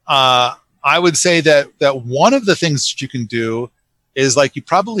would say that one of the things that you can do is, like, you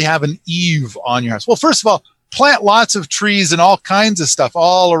probably have an eave on your house. Well, first of all, plant lots of trees and all kinds of stuff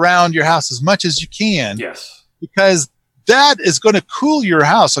all around your house as much as you can. Yes. Because that is going to cool your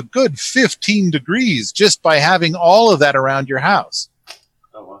house a good 15 degrees just by having all of that around your house.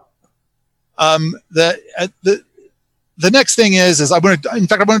 Oh, wow. The next thing is I'm going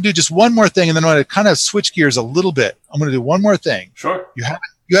to do just one more thing, and then I'm going to kind of switch gears a little bit. I'm going to do one more thing. Sure. You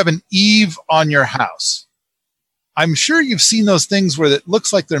have an eave on your house. I'm sure you've seen those things where it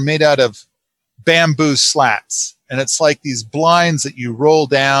looks like they're made out of bamboo slats, and it's like these blinds that you roll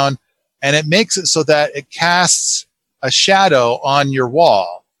down, and it makes it so that it casts a shadow on your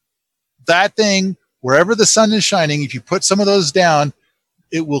wall. That thing, wherever the sun is shining, if you put some of those down,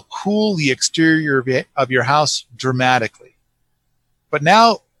 it will cool the exterior of your house dramatically. But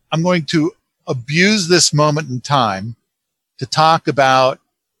now I'm going to abuse this moment in time to talk about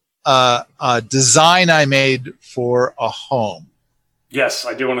a design I made for a home. Yes,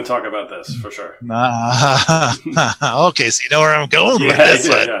 I do want to talk about this for sure. Okay, so you know where I'm going with this.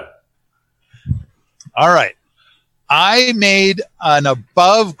 Yeah. All right. I made an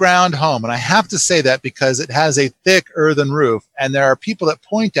above ground home, and I have to say that because it has a thick earthen roof, and there are people that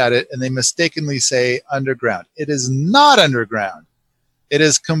point at it and they mistakenly say underground. It is not underground. It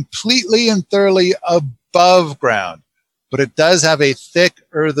is completely and thoroughly above ground, but it does have a thick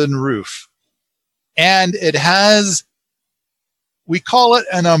earthen roof. And it has, we call it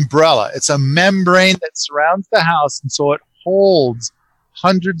an umbrella. It's a membrane that surrounds the house, and so it holds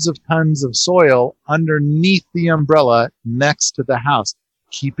hundreds of tons of soil underneath the umbrella next to the house,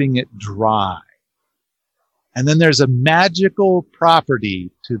 keeping it dry. And then there's a magical property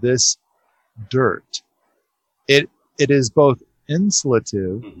to this dirt. It is both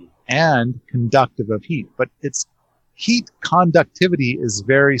insulative and conductive of heat, but its heat conductivity is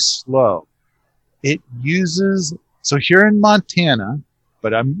very slow. It uses, so here in Montana,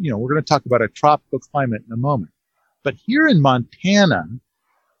 but we're going to talk about a tropical climate in a moment. But here in Montana,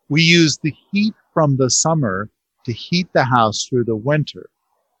 we use the heat from the summer to heat the house through the winter.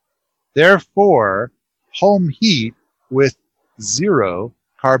 Therefore, home heat with zero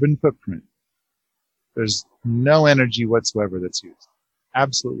carbon footprint. There's no energy whatsoever that's used.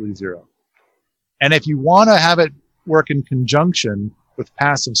 Absolutely zero. And if you want to have it work in conjunction with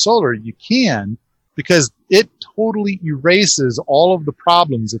passive solar, you can, because it totally erases all of the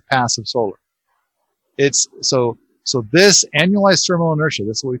problems of passive solar. It's so this annualized thermal inertia,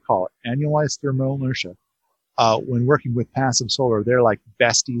 this is what we call it, annualized thermal inertia, when working with passive solar, they're like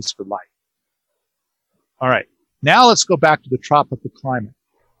besties for life. All right, now let's go back to the tropical climate.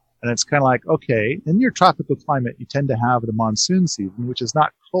 And it's kind of like, okay, in your tropical climate, you tend to have the monsoon season, which is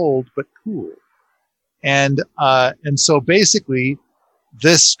not cold, but cool. And so basically,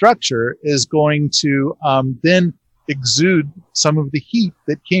 this structure is going to then exude some of the heat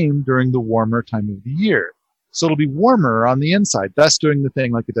that came during the warmer time of the year. So it'll be warmer on the inside, thus doing the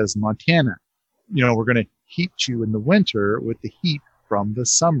thing like it does in Montana. We're going to heat you in the winter with the heat from the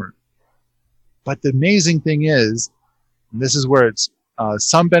summer. But the amazing thing is, and this is where it's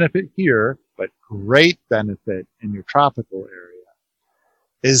some benefit here, but great benefit in your tropical area,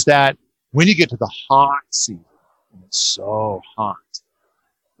 is that when you get to the hot season, and it's so hot,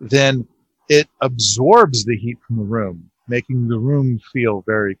 then it absorbs the heat from the room, making the room feel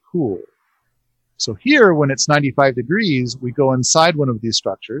very cool. So here, when it's 95 degrees, we go inside one of these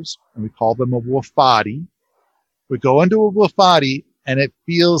structures, and we call them a wofati. We go into a wofati, and it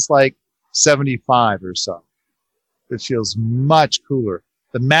feels like 75 or so. It feels much cooler.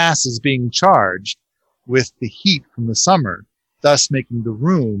 The mass is being charged with the heat from the summer, thus making the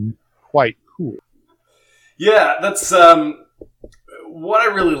room quite cool. Yeah, that's what I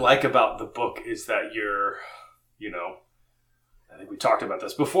really like about the book is that you're, I think we talked about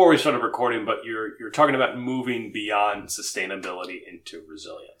this before we started recording, but you're talking about moving beyond sustainability into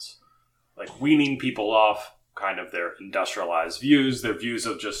resilience. Like weaning people off kind of their industrialized views, their views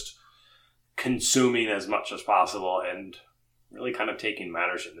of just consuming as much as possible and really kind of taking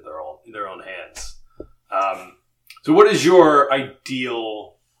matters into their own hands. So what is your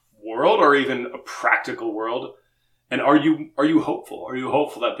ideal world or even a practical world? And are you hopeful? Are you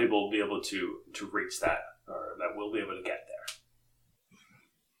hopeful that people will be able to reach that or that we'll be able to get there?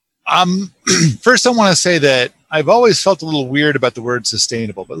 First, I want to say that I've always felt a little weird about the word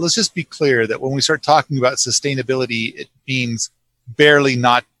sustainable, but let's just be clear that when we start talking about sustainability, it means barely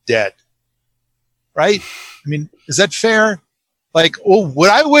not dead, right? I mean, is that fair? Like, what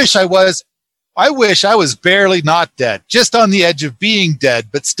I wish I was barely not dead, just on the edge of being dead,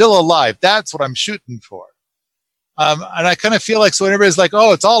 but still alive. That's what I'm shooting for. And I kind of feel like, so everybody's like,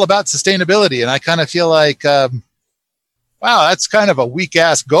 oh, it's all about sustainability. And I kind of feel like, wow, that's kind of a weak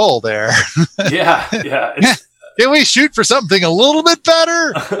ass goal there. Yeah. Can we shoot for something a little bit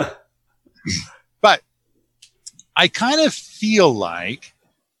better? But I kind of feel like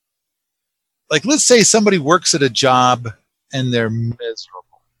let's say somebody works at a job and they're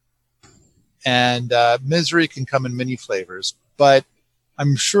miserable. And misery can come in many flavors, but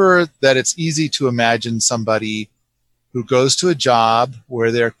I'm sure that it's easy to imagine somebody who goes to a job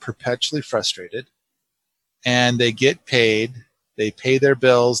where they're perpetually frustrated and they get paid, they pay their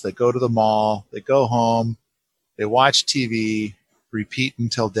bills, they go to the mall, they go home, they watch TV, repeat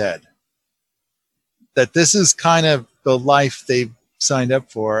until dead. That this is kind of the life they've signed up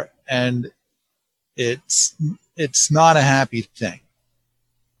for, and it's not a happy thing.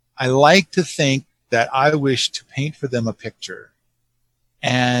 I like to think that I wish to paint for them a picture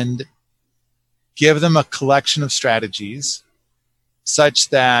and give them a collection of strategies such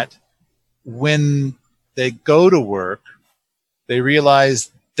that when they go to work, they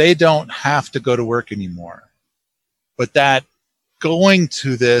realize they don't have to go to work anymore, but that going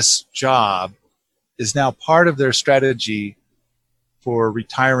to this job is now part of their strategy for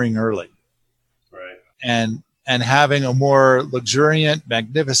retiring early. Right. And having a more luxuriant,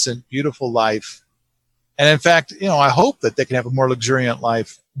 magnificent, beautiful life. And in fact, I hope that they can have a more luxuriant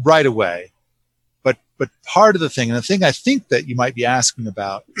life right away. But part of the thing, and the thing I think that you might be asking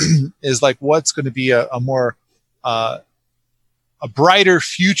about is like, what's going to be a more, a brighter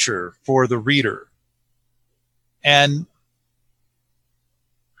future for the reader. And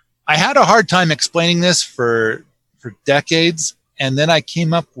I had a hard time explaining this for decades. And then I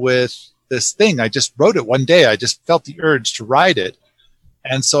came up with this thing. I just wrote it one day. I just felt the urge to write it.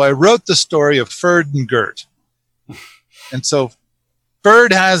 And so I wrote the story of Ferd and Gert. And so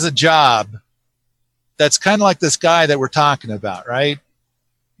Ferd has a job that's kind of like this guy that we're talking about, right?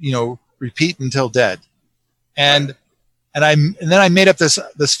 Repeat until dead. And then I made up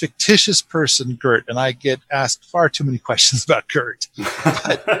this fictitious person, Gert, and I get asked far too many questions about Gert.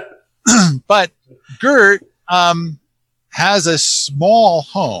 But Gert has a small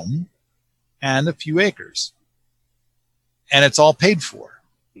home and a few acres, and it's all paid for.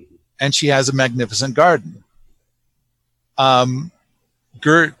 And she has a magnificent garden.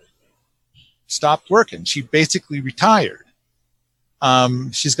 Gert stopped working. She basically retired.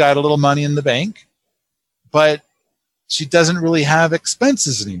 She's got a little money in the bank, but she doesn't really have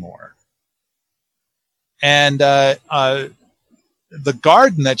expenses anymore. And the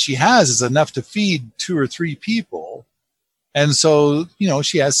garden that she has is enough to feed 2 or 3 people. And so,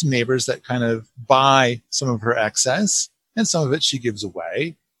 she has some neighbors that kind of buy some of her excess, and some of it she gives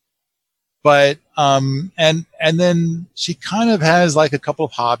away. But, and then she kind of has like a couple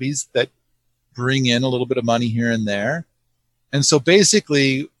of hobbies that bring in a little bit of money here and there. And so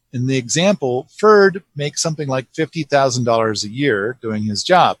basically in the example, Ferd makes something like $50,000 a year doing his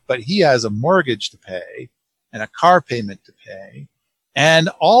job, but he has a mortgage to pay and a car payment to pay, and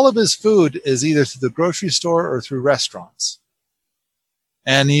all of his food is either through the grocery store or through restaurants.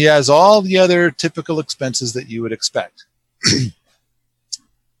 And he has all the other typical expenses that you would expect. In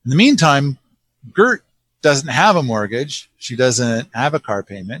the meantime, Gert doesn't have a mortgage. She doesn't have a car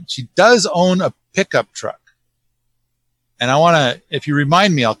payment. She does own a pickup truck. And I want to, if you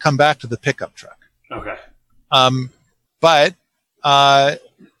remind me, I'll come back to the pickup truck. Okay. But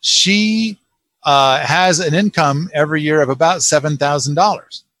she has an income every year of about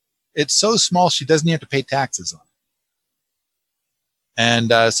 $7,000. It's so small she doesn't even have to pay taxes on it.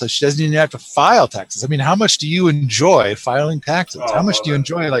 And so she doesn't even have to file taxes. I mean, how much do you enjoy filing taxes? How much do you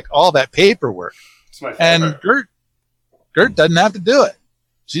enjoy like all that paperwork? It's my favorite. And Gert doesn't have to do it.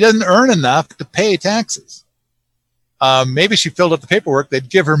 She doesn't earn enough to pay taxes. Maybe she filled up the paperwork, they'd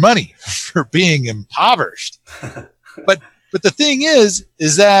give her money for being impoverished. But the thing is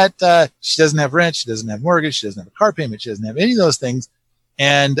that she doesn't have rent, she doesn't have mortgage, she doesn't have a car payment, she doesn't have any of those things,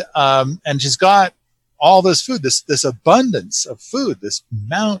 and she's got all this food, this abundance of food, this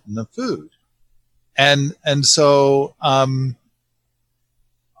mountain of food, and so the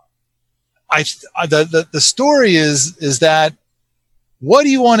story is that what do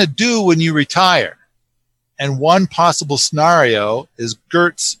you want to do when you retire? And one possible scenario is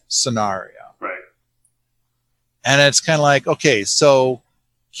Gert's scenario. Right. And it's kind of like, okay, so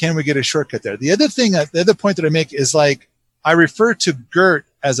can we get a shortcut there? The other point that I make is like, I refer to Gert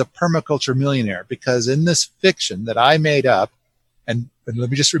as a permaculture millionaire because in this fiction that I made up, and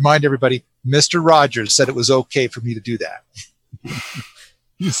let me just remind everybody, Mr. Rogers said it was okay for me to do that.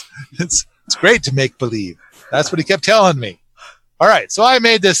 It's great to make believe. That's what he kept telling me. All right, so I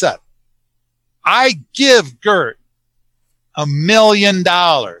made this up. I give Gert $1 million.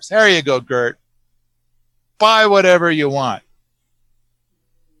 There you go, Gert. Buy whatever you want.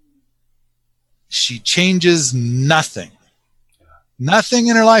 She changes nothing. Nothing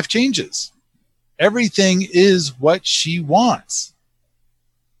in her life changes. Everything is what she wants.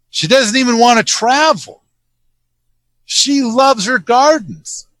 She doesn't even want to travel. She loves her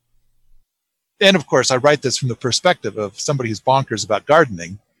gardens. And of course, I write this from the perspective of somebody who's bonkers about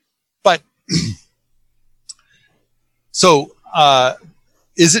gardening. But so,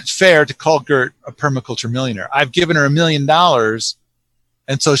 is it fair to call Gert a permaculture millionaire? I've given her $1 million,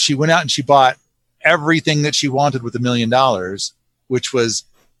 and so she went out and she bought everything that she wanted with $1 million, which was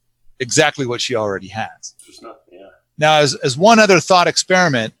exactly what she already has. Yeah. Now, as one other thought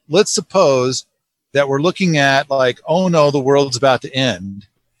experiment, let's suppose that we're looking at like, oh no, the world's about to end.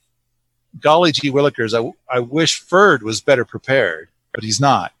 Golly gee willikers, I wish Ferd was better prepared, but he's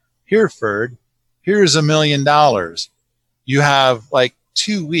not. Here, Ferd, here's $1 million. You have like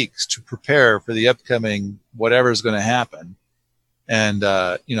 2 weeks to prepare for the upcoming whatever is going to happen, and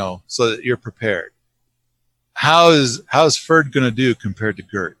so that you're prepared. How's Ferd going to do compared to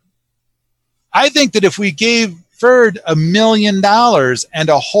Gert? I think that if we gave Ferd $1 million and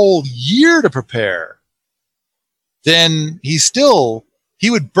a whole year to prepare, then he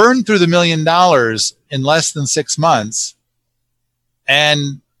would burn through the $1 million in less than 6 months,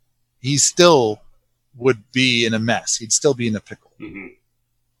 and he still would be in a mess. He'd still be in a pickle. Mm-hmm.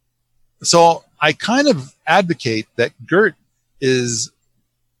 So I kind of advocate that Gert is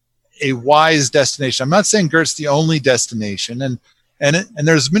a wise destination. I'm not saying Gert's the only destination, and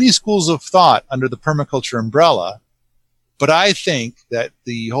there's many schools of thought under the permaculture umbrella, but I think that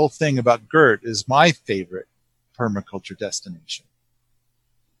the whole thing about Gert is my favorite permaculture destination.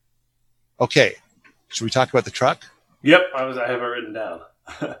 Okay, should we talk about the truck? Yep, I have it written down.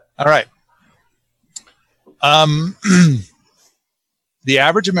 All right. The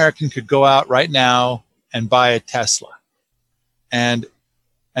average American could go out right now and buy a Tesla, and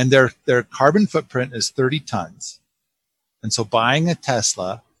their carbon footprint is 30 tons. And so buying a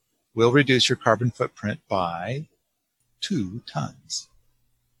Tesla will reduce your carbon footprint by 2 tons.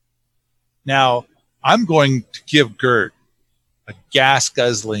 Now, I'm going to give Gert a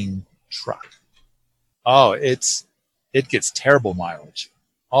gas-guzzling truck. Oh, it gets terrible mileage.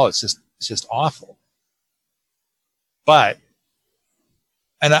 Oh, it's just awful. But,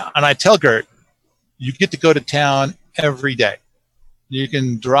 and I tell Gert, you get to go to town every day. You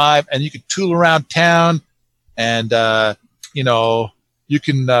can drive and you can tool around town, and you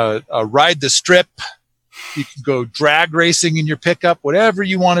can ride the strip. You can go drag racing in your pickup, whatever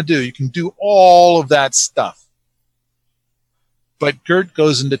you want to do. You can do all of that stuff. But Gert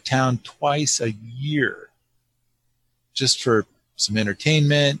goes into town twice a year just for some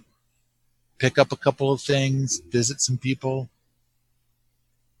entertainment, pick up a couple of things, visit some people.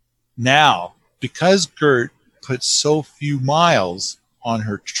 Now, because Gert put so few miles on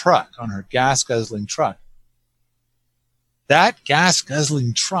her truck, on her gas-guzzling truck, that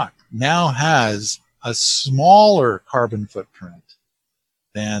gas-guzzling truck now has a smaller carbon footprint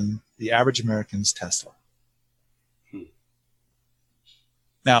than the average American's Tesla.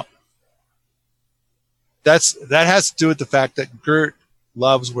 Now, that has to do with the fact that Gert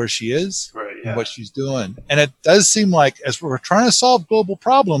loves where she is, right, and what she's doing. And it does seem like, as we're trying to solve global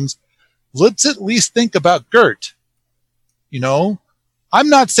problems, let's at least think about Gert. I'm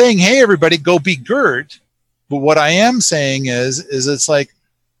not saying, hey, everybody, go be Gert. But what I am saying is it's like,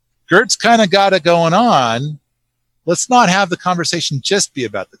 Gert's kind of got it going on. Let's not have the conversation just be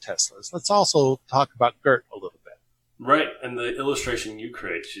about the Teslas. Let's also talk about Gert a little bit. Right. And the illustration you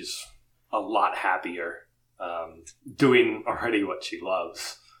create, she's a lot happier doing already what she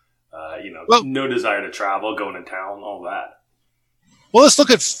loves. No desire to travel, going to town, all that. Well, let's look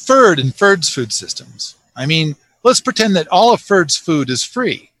at Ferd and Ferd's food systems. I mean, let's pretend that all of Ferd's food is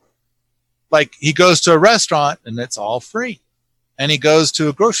free. Like, he goes to a restaurant and it's all free. And he goes to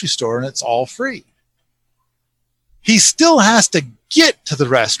a grocery store and it's all free. He still has to get to the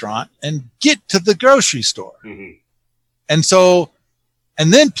restaurant and get to the grocery store. Mm-hmm.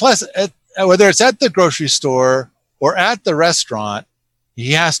 And then plus, whether it's at the grocery store or at the restaurant,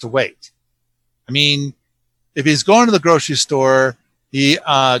 he has to wait. I mean, if he's going to the grocery store, he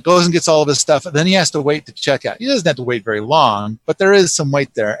goes and gets all of his stuff, and then he has to wait to check out. He doesn't have to wait very long, but there is some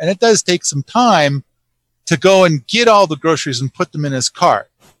wait there. And it does take some time to go and get all the groceries and put them in his cart.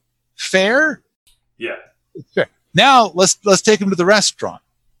 Fair? Yeah. Fair. Now, let's take him to the restaurant.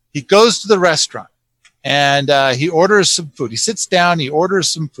 He goes to the restaurant, and he orders some food. He sits down, he orders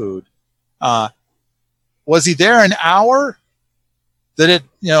some food. Was he there an hour?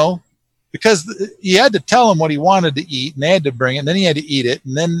 Because he had to tell him what he wanted to eat, and they had to bring it, and then he had to eat it,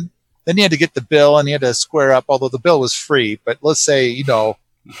 and then he had to get the bill, and he had to square up, although the bill was free. But let's say, he still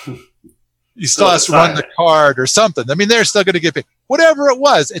has to run the card or something. I mean, they're still going to get paid. Whatever it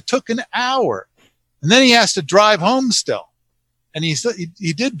was, it took an hour. And then he has to drive home still. And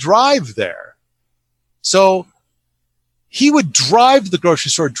he did drive there. So he would drive to the grocery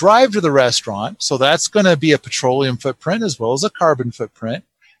store, drive to the restaurant. So that's going to be a petroleum footprint as well as a carbon footprint.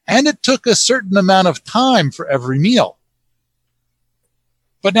 And it took a certain amount of time for every meal.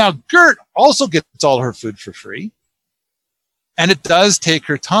 But now Gert also gets all her food for free. And it does take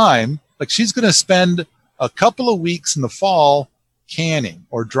her time. Like, she's going to spend a couple of weeks in the fall canning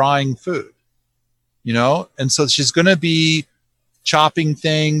or drying food, and so she's going to be chopping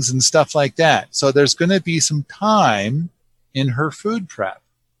things and stuff like that. So there's going to be some time in her food prep.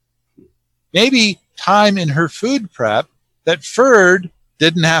 Maybe time in her food prep that Ferd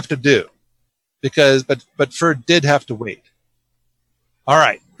didn't have to do, but Ferd did have to wait. All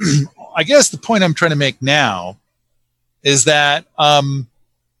right. I guess the point I'm trying to make now is that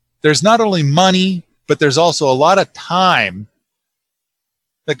there's not only money, but there's also a lot of time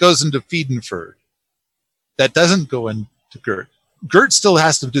that goes into feeding Ferd that doesn't go into Gert. Gert still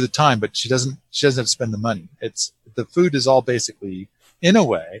has to do the time, but she doesn't have to spend the money. The food is all basically, in a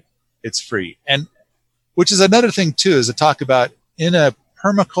way, it's free. And which is another thing too, is to talk about in a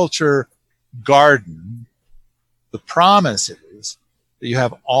permaculture garden, the promise is that you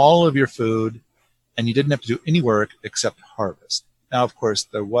have all of your food and you didn't have to do any work except harvest. Now, of course,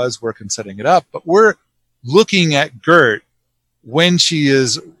 there was work in setting it up, but we're looking at Gert when she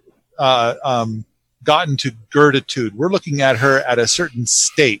is gotten to Gertitude. We're looking at her at a certain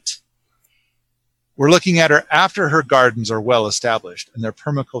state. We're looking at her after her gardens are well established, and they're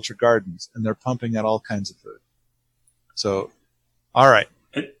permaculture gardens, and they're pumping out all kinds of food. So, all right.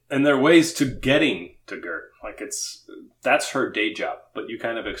 And there are ways to getting to Gert. Like, that's her day job, but you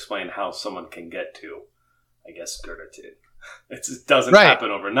kind of explain how someone can get to, I guess, Gertitude. It doesn't happen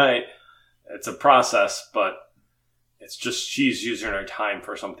overnight. It's a process, but it's just she's using her time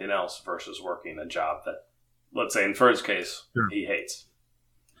for something else versus working a job that, let's say in Ferd's case, he hates.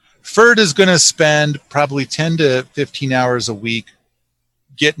 Ferd is going to spend probably 10 to 15 hours a week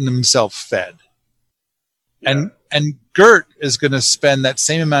getting himself fed. Yeah. And Gert is going to spend that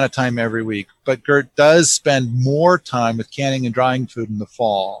same amount of time every week, but Gert does spend more time with canning and drying food in the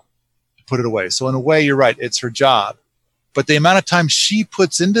fall to put it away. So in a way, you're right, it's her job. But the amount of time she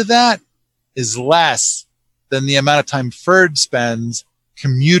puts into that is less than the amount of time Ferd spends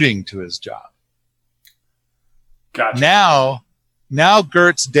commuting to his job. Gotcha. Now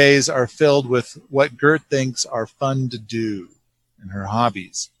Gert's days are filled with what Gert thinks are fun to do and her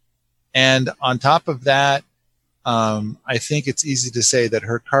hobbies. And on top of that, I think it's easy to say that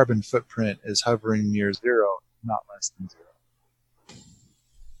her carbon footprint is hovering near zero, not less than zero.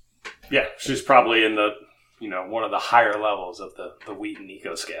 Yeah, she's probably in the, one of the higher levels of the Wheaton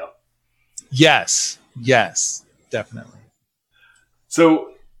eco scale. Yes, definitely.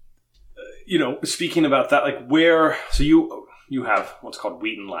 So, speaking about that, like so you have what's called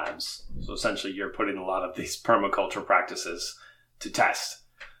Wheaton Labs. So essentially you're putting a lot of these permaculture practices to test.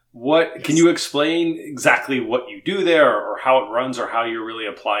 Can you explain exactly what you do there or how it runs or how you're really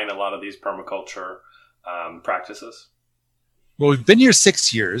applying a lot of these permaculture practices? Well, we've been here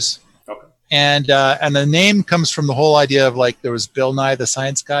 6 years. Okay. And the name comes from the whole idea of like, there was Bill Nye, the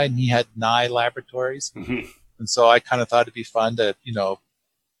science guy, and he had Nye Laboratories. Mm-hmm. And so I kind of thought it'd be fun to,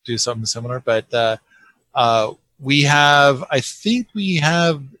 do something similar. But I think we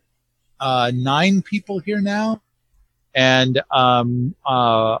have 9 people here now. And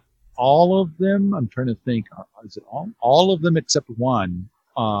all of them, I'm trying to think, is it all of them except one,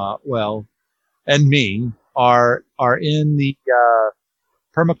 and me, are in the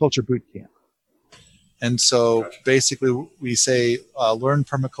permaculture boot camp. And so basically we say, learn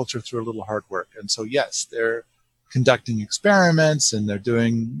permaculture through a little hard work. And so, yes, they're conducting experiments and they're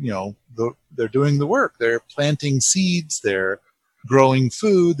doing, they're doing the work. They're planting seeds. They're growing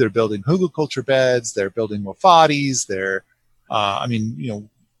food. They're building hugelkultur beds. They're building wofadis.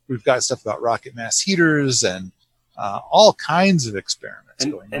 We've got stuff about rocket mass heaters and all kinds of experiments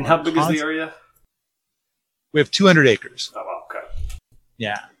going on. And how big is the area? We have 200 acres. Oh, wow, okay.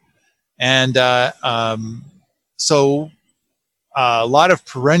 Yeah. And so a lot of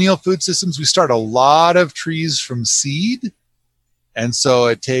perennial food systems. We start a lot of trees from seed. And so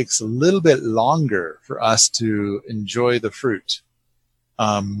it takes a little bit longer for us to enjoy the fruit.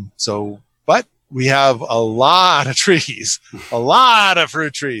 But we have a lot of trees, a lot of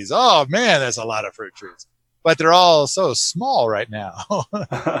fruit trees. Oh man, there's a lot of fruit trees, but they're all so small right now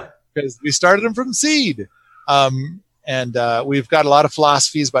because we started them from seed. And we've got a lot of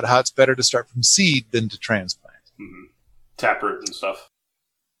philosophies about how it's better to start from seed than to transplant. Mm-hmm. Taproot and stuff.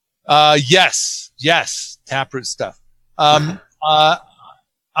 Yes, taproot stuff.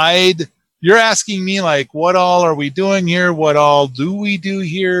 You're asking me like, what all are we doing here? What all do we do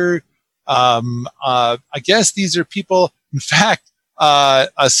here? I guess these are people. In fact,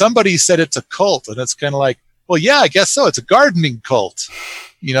 somebody said it's a cult, and it's kind of like, well, yeah, I guess so. It's a gardening cult.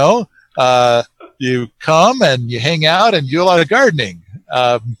 You come and you hang out and do a lot of gardening.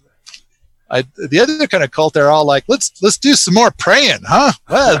 The other kind of cult, they're all like, let's do some more praying, huh?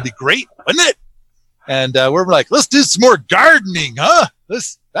 Well, that'd be great, wouldn't it? And we're like, let's do some more gardening, huh?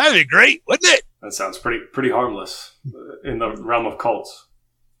 That'd be great, wouldn't it? That sounds pretty harmless in the realm of cults.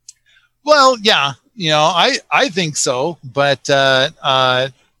 Well, yeah, I think so, but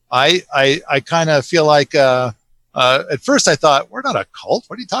I kind of feel like at first I thought, we're not a cult.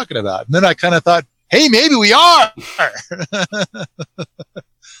 What are you talking about? And then I kind of thought, hey, maybe we are.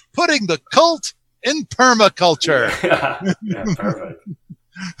 Putting the cult in permaculture. Yeah, perfect.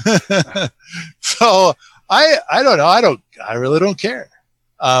 So I don't know. I really don't care.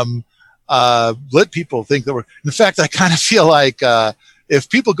 Let people think that in fact, I kind of feel like if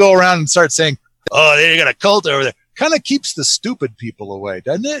people go around and start saying, oh, they got a cult over there, kind of keeps the stupid people away,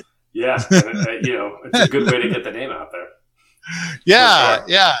 doesn't it? Yeah. It's a good way to get the name out there. Yeah. Sure.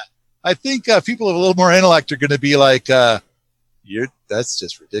 Yeah. I think people with a little more intellect are going to be like, that's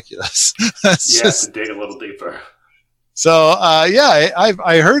just ridiculous. To dig a little deeper. So,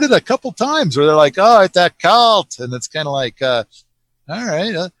 I heard it a couple times where they're like, oh, it's that cult. And it's kind of like, all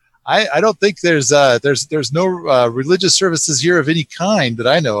right. I don't think there's no religious services here of any kind that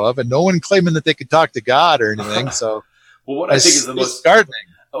I know of, and no one claiming that they could talk to God or anything. So, well, what I think is the most gardening.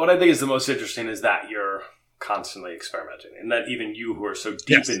 What I think is the most interesting is that you're constantly experimenting, and that even you who are so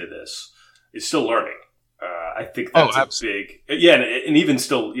deep into this is still learning. I think that's a big, and even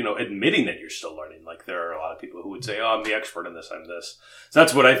still, admitting that you're still learning. Like there are a lot of people who would say, "Oh, I'm the expert in this. I'm this." So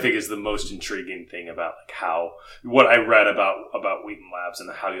that's what I think is the most intriguing thing about what I read about Wheaton Labs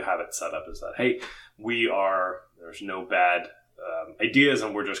and how you have it set up is that there's no bad ideas,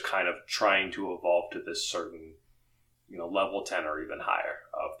 and we're just kind of trying to evolve to this certain, level 10 or even higher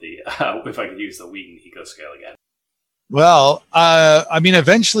of the if I could use the Wheaton eco scale again. Well,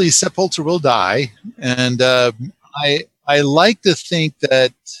 eventually Sepultura will die, and I like to think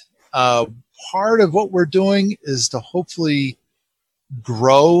that part of what we're doing is to hopefully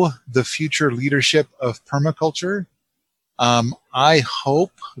grow the future leadership of permaculture. I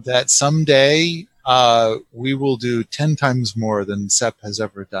hope that someday we will do 10 times more than Sep has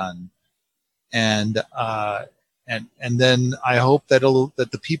ever done, and then I hope that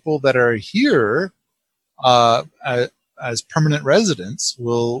the people that are here as permanent residents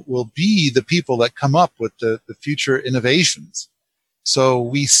will be the people that come up with the future innovations. So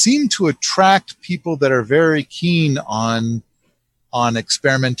we seem to attract people that are very keen on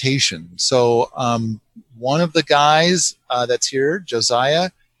experimentation. So one of the guys that's here, Josiah,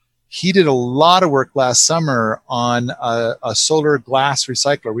 he did a lot of work last summer on a solar glass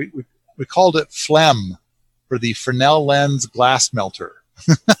recycler. We called it FLEM, for the Fresnel lens glass melter.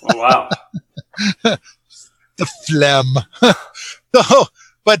 Oh, wow. The phlegm. So,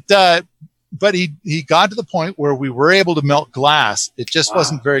 but he got to the point where we were able to melt glass. It just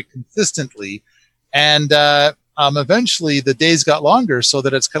wasn't very consistently. And eventually the days got longer, so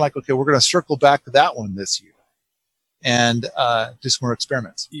that it's kind of like, okay, we're going to circle back to that one this year and do some more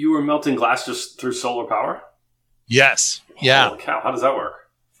experiments. You were melting glass just through solar power? Yes. Yeah. Holy cow. How does that work?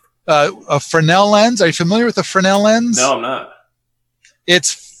 A Fresnel lens. Are you familiar with the Fresnel lens? No, I'm not.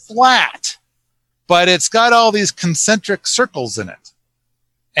 It's flat, but it's got all these concentric circles in it.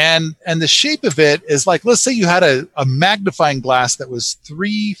 And the shape of it is like, let's say you had a magnifying glass that was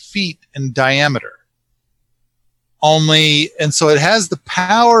 3 feet in diameter. And so it has the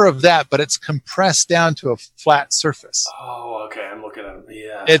power of that, but it's compressed down to a flat surface. Oh, okay. I'm looking at it.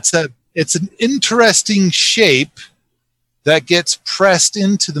 Yeah. It's an interesting shape that gets pressed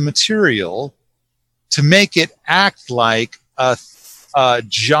into the material to make it act like a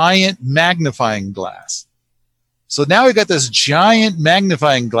giant magnifying glass. So now we've got this giant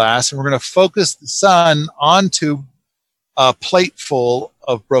magnifying glass, and we're going to focus the sun onto a plate full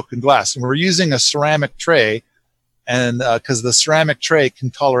of broken glass. And we're using a ceramic tray, and because the ceramic tray can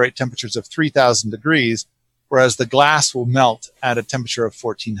tolerate temperatures of 3,000 degrees, whereas the glass will melt at a temperature of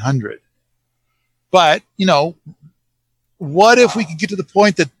 1,400. But, what if we could get to the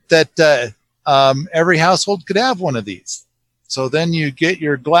point that every household could have one of these? So then you get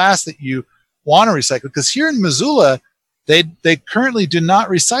your glass that you want to recycle. Because here in Missoula, they currently do not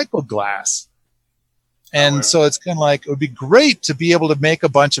recycle glass. And so it's kind of like, it would be great to be able to make a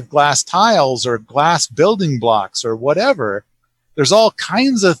bunch of glass tiles or glass building blocks or whatever. There's all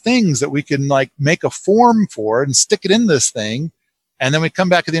kinds of things that we can like make a form for and stick it in this thing. And then we come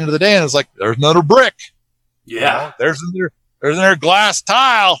back at the end of the day and it's like, there's another brick. Yeah. There's another glass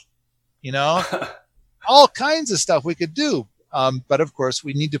tile, all kinds of stuff we could do. But of course,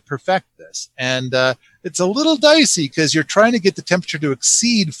 we need to perfect this. And it's a little dicey because you're trying to get the temperature to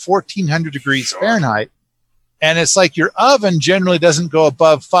exceed 1,400 degrees Fahrenheit. And it's like your oven generally doesn't go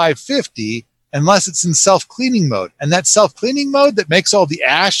above 550 unless it's in self-cleaning mode. And that self-cleaning mode that makes all the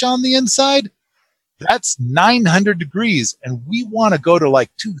ash on the inside, that's 900 degrees. And we want to go to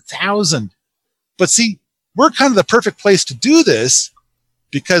like 2,000. But see, we're kind of the perfect place to do this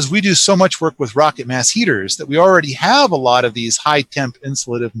because we do so much work with rocket mass heaters that we already have a lot of these high temp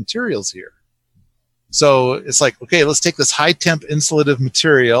insulative materials here. So it's like, okay, let's take this high temp insulative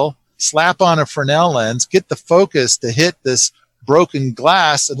material, slap on a Fresnel lens, get the focus to hit this broken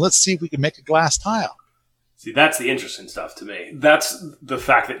glass, and let's see if we can make a glass tile. See, that's the interesting stuff to me. That's the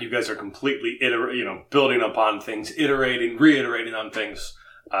fact that you guys are completely, building upon things, iterating, reiterating on things.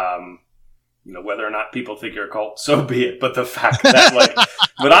 Whether or not people think you're a cult, so be it. But the fact that,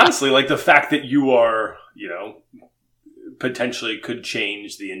 but honestly, the fact that you are, potentially could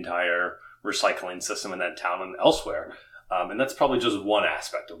change the entire recycling system in that town and elsewhere. And that's probably just one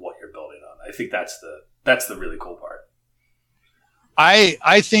aspect of what you're building on. I think that's the really cool part.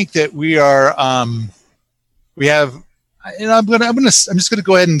 I think that we are, we have, I'm just going to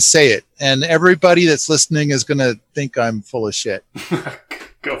go ahead and say it. And everybody that's listening is going to think I'm full of shit.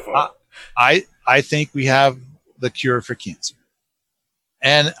 Go for it. I think we have the cure for cancer.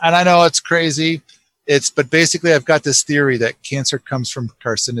 And I know it's crazy. But basically I've got this theory that cancer comes from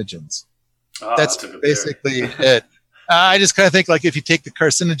carcinogens. That's basically it. I just kind of think if you take the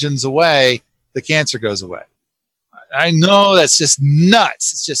carcinogens away, the cancer goes away. I know that's just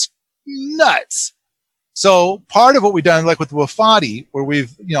nuts. It's just nuts. So part of what we've done, with the Wofati, where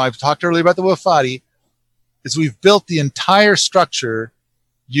I've talked earlier about the Wofati, is we've built the entire structure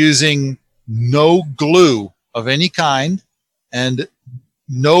using no glue of any kind and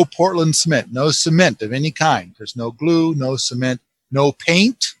no Portland cement, no cement of any kind. There's no glue, no cement, no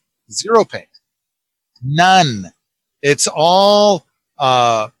paint, zero paint, none. It's all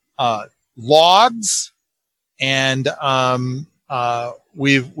logs, and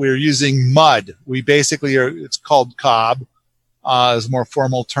we're using mud. We basically it's called cob, is a more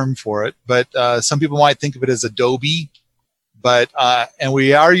formal term for it. But some people might think of it as adobe. But and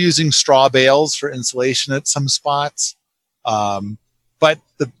we are using straw bales for insulation at some spots. But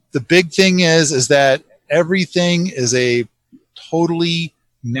the big thing is that everything is a totally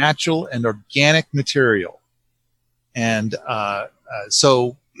natural and organic material. And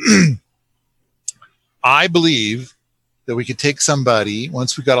so I believe that we could take somebody,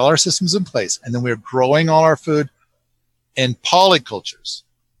 once we got all our systems in place, and then we're growing all our food in polycultures.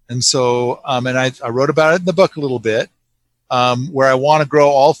 And so, and I wrote about it in the book a little bit, where I want to grow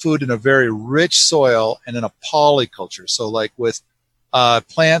all food in a very rich soil and in a polyculture. So like with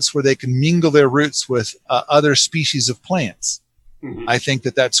plants where they can mingle their roots with other species of plants. Mm-hmm. I think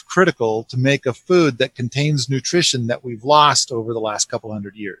that that's critical to make a food that contains nutrition that we've lost over the last couple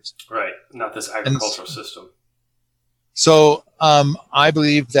hundred years. Right. Not this agricultural system. So I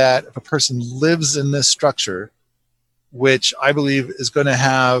believe that if a person lives in this structure, which I believe is going to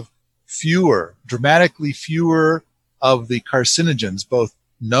have dramatically fewer of the carcinogens, both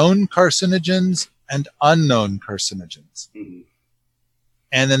known carcinogens and unknown carcinogens. Mm-hmm.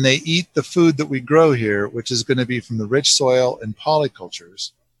 And then they eat the food that we grow here, which is going to be from the rich soil and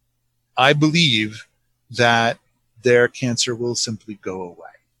polycultures. I believe that their cancer will simply go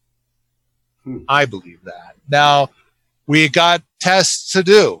away. I believe that. Now, we got tests to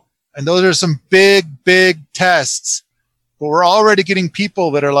do, and those are some big, big tests. But we're already getting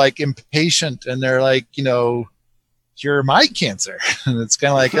people that are like impatient, and they're like, cure my cancer. And it's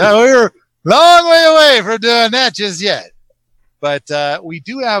kind of like, oh, we're a long way away from doing that just yet. But we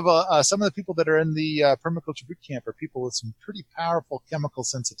do have some of the people that are in the permaculture boot camp are people with some pretty powerful chemical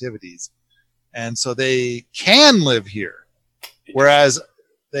sensitivities. And so they can live here, whereas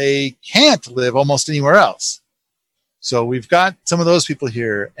they can't live almost anywhere else. So we've got some of those people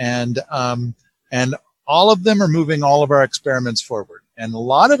here, and all of them are moving all of our experiments forward. And a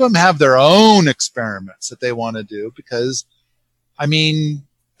lot of them have their own experiments that they want to do because,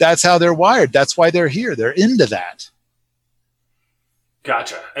 that's how they're wired. That's why they're here. They're into that.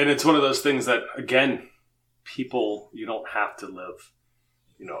 Gotcha. And it's one of those things that, again, you don't have to live,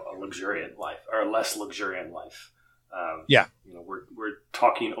 a luxuriant life or a less luxuriant life. Yeah. We're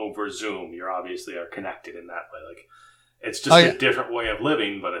talking over Zoom. You obviously are connected in that way. Like, it's just a different way of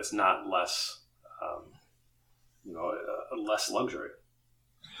living, but it's not less, less luxury.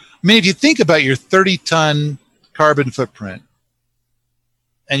 If you think about your 30-ton carbon footprint,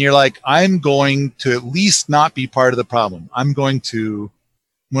 and you're like, I'm going to at least not be part of the problem. I'm going to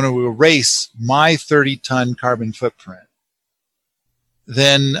erase my 30-ton carbon footprint.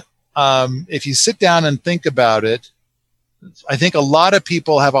 Then if you sit down and think about it, I think a lot of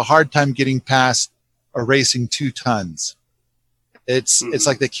people have a hard time getting past erasing 2 tons. It's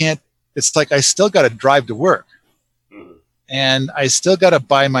like they can't. It's like I still got to drive to work. And I still got to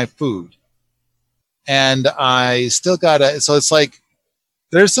buy my food. And I still got to, so it's like,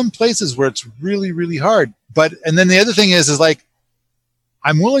 there's some places where it's really, really hard. And then the other thing is like,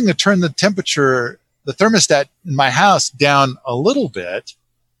 I'm willing to turn the temperature, the thermostat in my house down a little bit,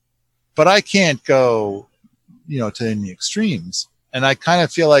 but I can't go, to any extremes. And I kind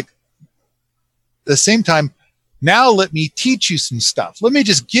of feel like at the same time, now let me teach you some stuff. Let me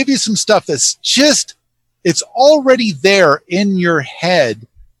just give you some stuff that's it's already there in your head,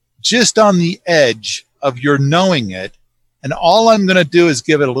 just on the edge of your knowing it. And all I'm going to do is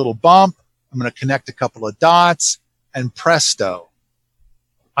give it a little bump. I'm going to connect a couple of dots, and presto.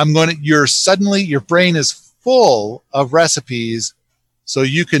 Your brain is full of recipes. So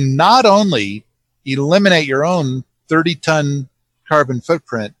you can not only eliminate your own 30-ton carbon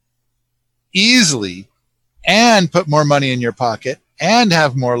footprint easily and put more money in your pocket and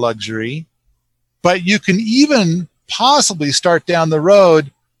have more luxury, but you can even possibly start down the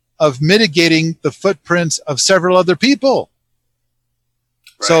road of mitigating the footprints of several other people.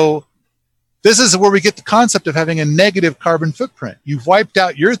 Right. So this is where we get the concept of having a negative carbon footprint. You've wiped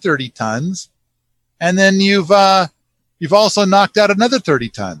out your 30 tons, and then you've also knocked out another 30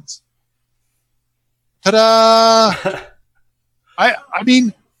 tons. Ta-da!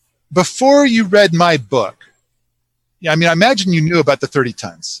 Before you read my book, I imagine you knew about the 30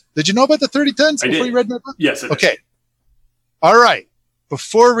 tons. Did you know about the 30 tons before you read my book? Yes, I did. Okay. All right.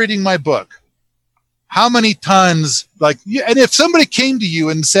 Before reading my book, how many tons, and if somebody came to you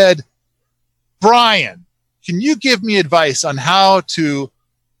and said, Brian, can you give me advice on how to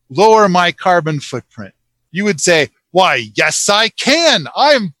lower my carbon footprint? You would say, why, yes, I can.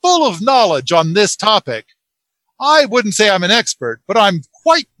 I'm full of knowledge on this topic. I wouldn't say I'm an expert, but I'm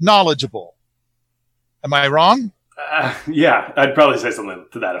quite knowledgeable. Am I wrong? Yeah, I'd probably say something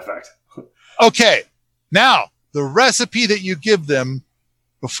to that effect. Okay. Now, the recipe that you give them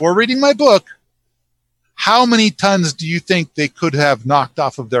before reading my book, how many tons do you think they could have knocked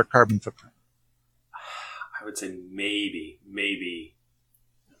off of their carbon footprint? I would say maybe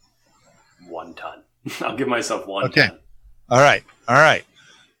 1 ton. I'll give myself 1 ton. All right.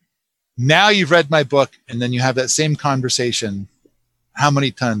 Now you've read my book, and then you have that same conversation. How many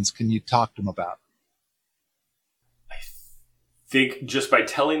tons can you talk to them about? I think just by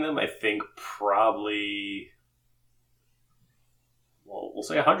telling them, I think probably, well, we'll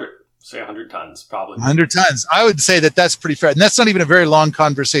say 100. Say 100 tons, probably. 100 tons. I would say that that's pretty fair. And that's not even a very long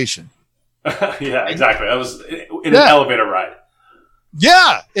conversation. Yeah, exactly. That was in an elevator ride.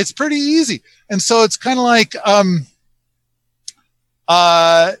 Yeah, it's pretty easy. And so it's kind of like,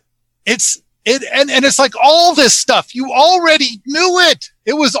 it's like all this stuff. You already knew it.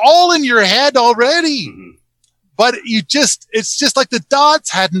 It was all in your head already. Mm-hmm. But it's just like the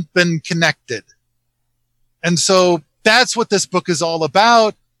dots hadn't been connected. And so that's what this book is all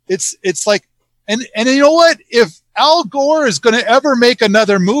about. It's like, and you know what? If Al Gore is going to ever make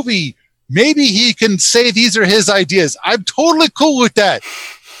another movie, maybe he can say these are his ideas. I'm totally cool with that.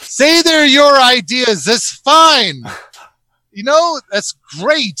 Say they're your ideas. That's fine. You know, that's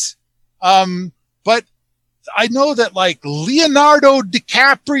great. But I know that like Leonardo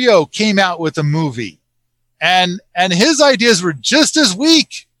DiCaprio came out with a movie and his ideas were just as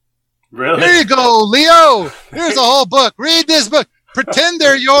weak. Really? Here you go, Leo. Here's a whole book. Read this book. Pretend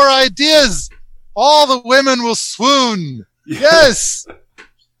they're your ideas. All the women will swoon. Yes.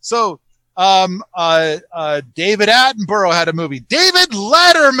 So, David Attenborough had a movie. David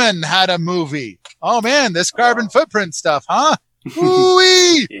Letterman had a movie. Oh man, this carbon footprint stuff, huh?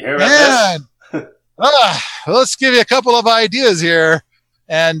 Ooh-wee. You hear about this? Let's give you a couple of ideas here.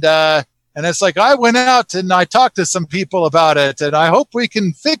 And it's like, I went out and I talked to some people about it and I hope we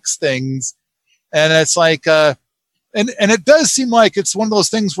can fix things. And it's like, and it does seem like it's one of those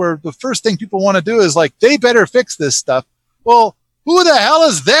things where the first thing people want to do is like, they better fix this stuff. Well, who the hell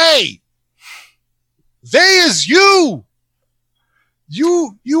is they? They is you.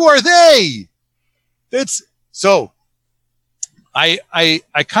 You are they. It's so I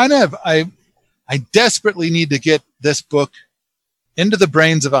desperately need to get this book into the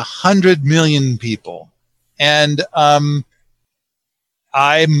brains of 100 million people. And,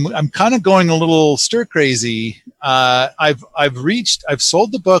 I'm kind of going a little stir crazy. I've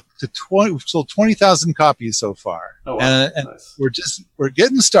sold the book to we've sold 20,000 copies so far. Oh, wow. And Nice. we're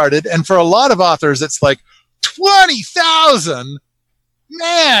getting started. And for a lot of authors, it's like 20,000,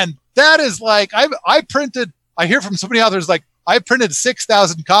 man, that is like, I hear from so many authors, like I printed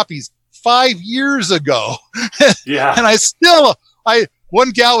 6,000 copies 5 years ago. Yeah. And one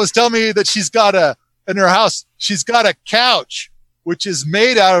gal was telling me that in her house, she's got a couch which is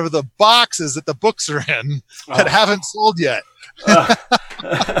made out of the boxes that the books are in that haven't sold yet.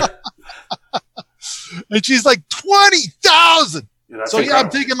 And she's like, 20,000. Yeah, so yeah,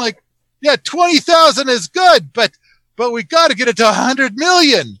 I'm thinking like, yeah, 20,000 is good, but we got to get it to 100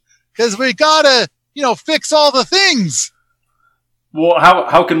 million because we got to, fix all the things. Well,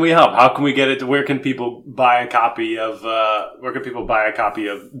 how can we help? How can we get it to where can people buy a copy of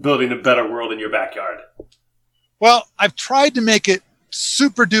Building a Better World in Your Backyard? Well, I've tried to make it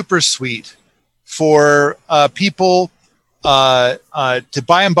super duper sweet for people to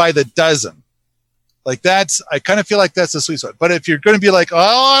buy them by the dozen. Like I kind of feel like that's a sweet spot. But if you're going to be like, oh,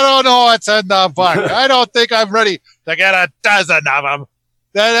 I don't know what's in the book. I don't think I'm ready to get a dozen of them.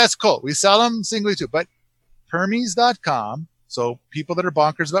 That's cool. We sell them singly too. But Permies.com. So people that are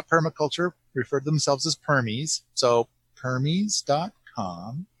bonkers about permaculture refer to themselves as Permies. So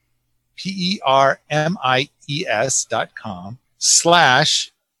Permies.com.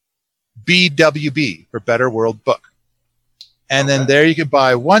 PERMIES.com/BWB for Better World Book. And then there you can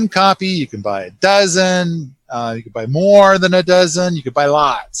buy one copy, you can buy a dozen, you can buy more than a dozen, you can buy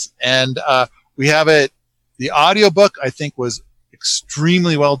lots. And we have it, the audiobook I think was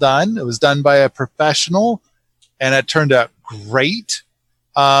extremely well done. It was done by a professional and it turned out great.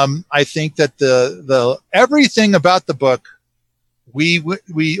 I think that the everything about the book, we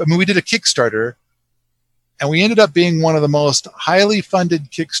did a Kickstarter and we ended up being one of the most highly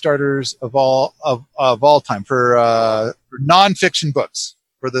funded Kickstarters of all time for nonfiction books,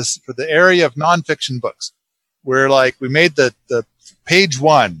 for the area of nonfiction books, where like we made the page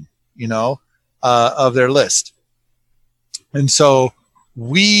one, of their list. And so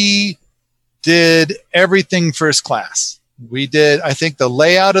we did everything first class. I think the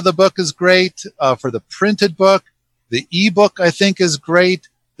layout of the book is great, for the printed book. The ebook I think is great.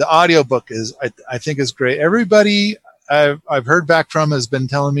 The audiobook I think is great. Everybody I've heard back from has been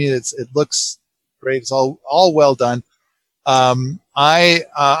telling me it looks great. It's all well done. I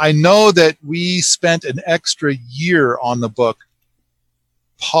know that we spent an extra year on the book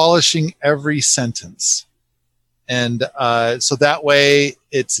polishing every sentence. And so that way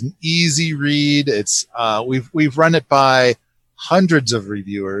it's an easy read. It's we've run it by hundreds of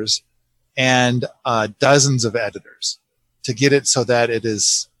reviewers and dozens of editors to get it so that it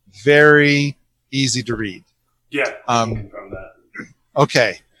is very easy to read. Yeah, I can confirm that.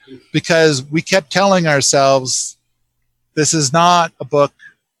 Okay. Because we kept telling ourselves, this is not a book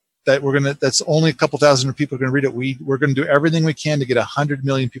that that's only a couple thousand people are going to read it. We're going to do everything we can to get 100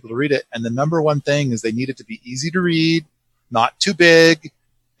 million people to read it. And the number one thing is they need it to be easy to read, not too big,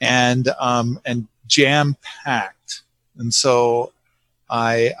 and jam packed. And so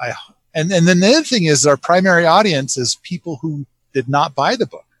and then the other thing is our primary audience is people who did not buy the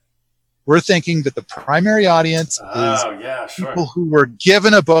book. We're thinking that the primary audience is people who were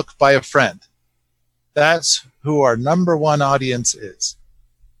given a book by a friend. That's who our number one audience is.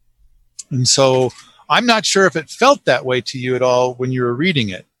 And so I'm not sure if it felt that way to you at all when you were reading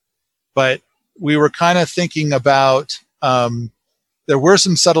it, but we were kind of thinking about, there were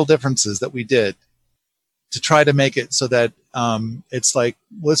some subtle differences that we did to try to make it so that it's like,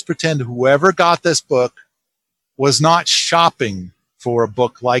 let's pretend whoever got this book was not shopping for a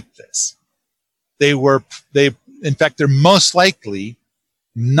book like this. In fact, they're most likely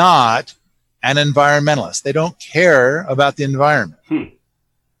not an environmentalist. They don't care about the environment.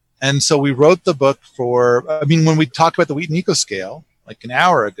 And so we wrote the book when we talked about the Wheaton Ecoscale, like an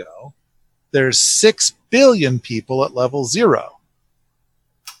hour ago, there's 6 billion people at level 0,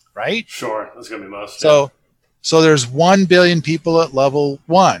 right? Sure, that's going to be most. So there's 1 billion people at level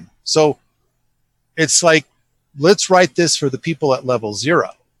 1. So it's like, let's write this for the people at level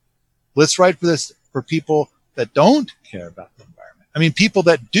 0. Let's write for this for people that don't care about the environment. I mean, people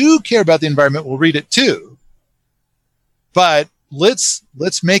that do care about the environment will read it too, but let's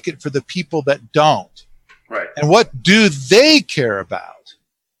make it for the people that don't. Right. And what do they care about?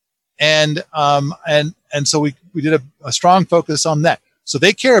 And so we did a strong focus on that. So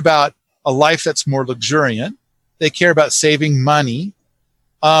they care about a life that's more luxuriant. They care about saving money.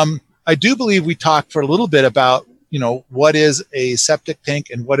 I do believe we talked for a little bit about, what is a septic tank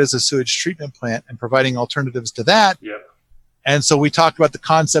and what is a sewage treatment plant and providing alternatives to that. Yep. And so we talked about the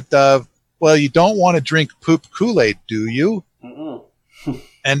concept of, well, you don't want to drink poop Kool-Aid, do you?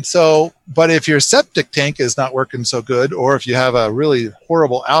 And so, but if your septic tank is not working so good, or if you have a really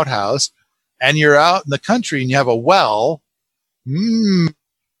horrible outhouse and you're out in the country and you have a well, now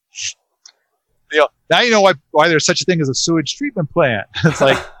you know why there's such a thing as a sewage treatment plant. It's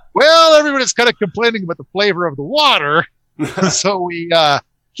like, well, everybody's kind of complaining about the flavor of the water. So we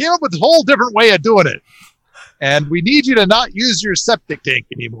came up with a whole different way of doing it. And we need you to not use your septic tank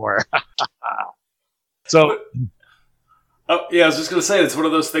anymore. So... Oh, yeah, I was just going to say, it's one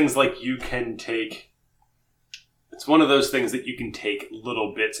of those things like it's one of those things that you can take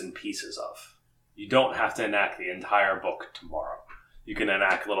little bits and pieces of. You don't have to enact the entire book tomorrow. You can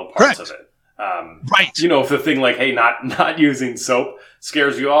enact little parts of it. Right. If the thing like, hey, not using soap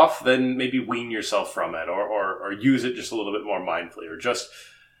scares you off, then maybe wean yourself from it or use it just a little bit more mindfully, or just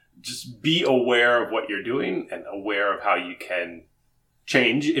be aware of what you're doing and aware of how you can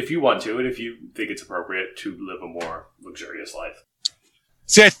change if you want to, and if you think it's appropriate to live a more luxurious life.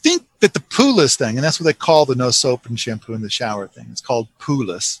 See, I think that the poo-less thing, and that's what they call the no soap and shampoo in the shower thing, it's called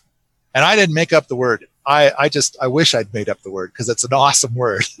poo-less. And I didn't make up the word. I wish I'd made up the word, because it's an awesome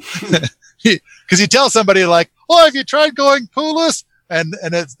word. Because you tell somebody like, oh, have you tried going poo-less? And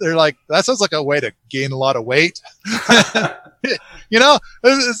they're like, that sounds like a way to gain a lot of weight.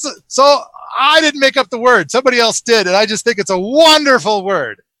 So I didn't make up the word. Somebody else did. And I just think it's a wonderful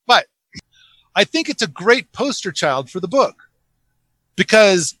word. But I think it's a great poster child for the book,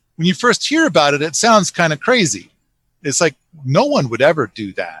 because when you first hear about it, it sounds kind of crazy. It's like no one would ever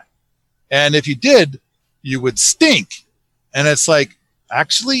do that. And if you did, you would stink. And it's like,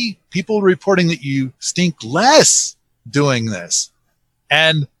 actually, people reporting that you stink less doing this.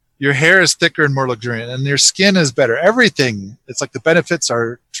 And your hair is thicker and more luxuriant, and your skin is better. Everything. It's like the benefits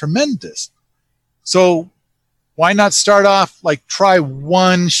are tremendous. So why not start off like try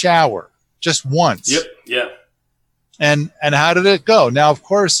one shower, just once? Yep. Yeah. And how did it go? Now, of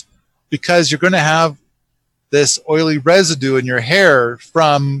course, because you're going to have this oily residue in your hair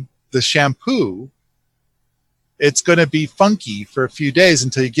from the shampoo, it's going to be funky for a few days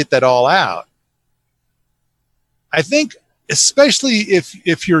until you get that all out. I think, especially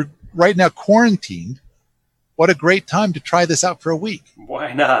if you're right now quarantined, what a great time to try this out for a week.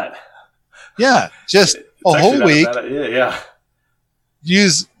 Why not? Yeah, just a whole week. Yeah.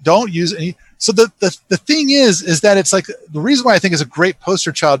 Don't use any. So the thing is that it's like, the reason why I think it's a great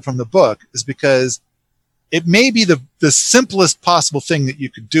poster child from the book is because it may be the simplest possible thing that you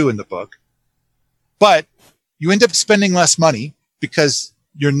could do in the book, but you end up spending less money because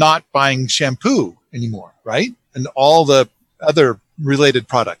you're not buying shampoo anymore, right? And all the other related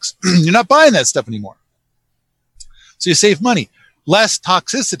products. You're not buying that stuff anymore. So you save money. Less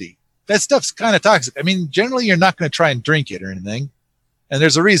toxicity. That stuff's kind of toxic. I mean, generally you're not going to try and drink it or anything. And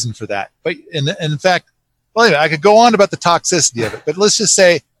there's a reason for that. But in fact, well, anyway, I could go on about the toxicity of it, but let's just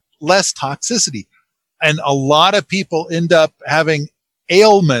say less toxicity. And a lot of people end up having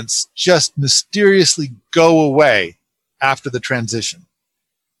ailments just mysteriously go away after the transition.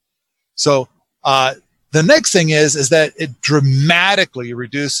 So the next thing is that it dramatically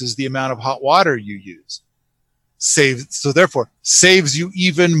reduces the amount of hot water you use. Therefore, saves you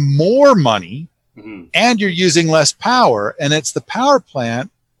even more money, and you're using less power. And it's the power plant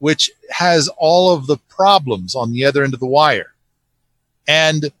which has all of the problems on the other end of the wire.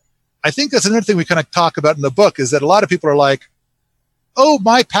 And I think that's another thing we kind of talk about in the book, is that a lot of people are like, oh,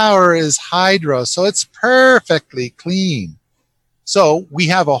 my power is hydro, so it's perfectly clean. So we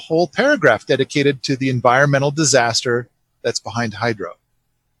have a whole paragraph dedicated to the environmental disaster that's behind hydro.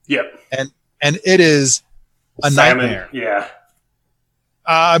 Yep. And it is a nightmare. Yeah.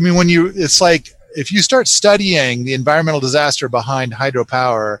 I mean, it's like, if you start studying the environmental disaster behind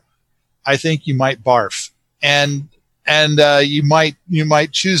hydropower, I think you might barf. And you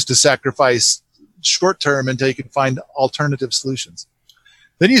might choose to sacrifice short term until you can find alternative solutions.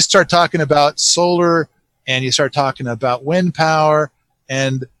 Then you start talking about solar, and you start talking about wind power,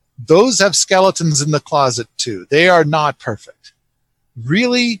 and those have skeletons in the closet too. They are not perfect.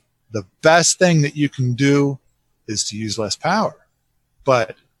 Really, the best thing that you can do is to use less power.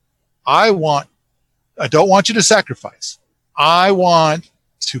 But I don't want you to sacrifice. I want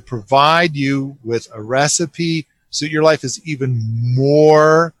to provide you with a recipe so your life is even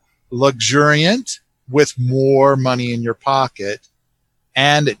more luxuriant with more money in your pocket.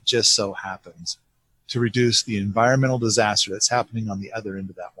 And it just so happens to reduce the environmental disaster that's happening on the other end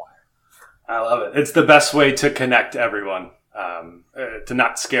of that wire. I love it. It's the best way to connect everyone, to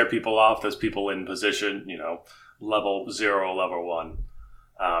not scare people off. There's people in position, level 0, level 1.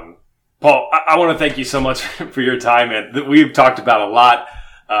 Paul, I want to thank you so much for your time. And we've talked about a lot.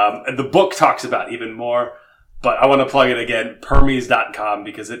 And the book talks about even more. But I want to plug it again, Permies.com,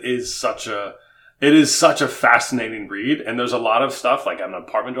 because it is such a fascinating read. And there's a lot of stuff, like I'm an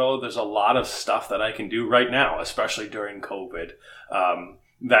apartment dweller, there's a lot of stuff that I can do right now, especially during COVID,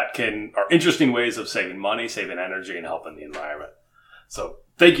 that are interesting ways of saving money, saving energy, and helping the environment. So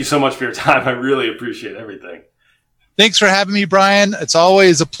thank you so much for your time. I really appreciate everything. Thanks for having me, Brian. It's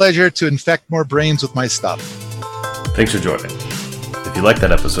always a pleasure to infect more brains with my stuff. Thanks for joining. If you like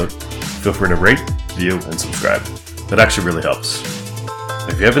that episode, feel free to rate, view, and subscribe. That actually really helps.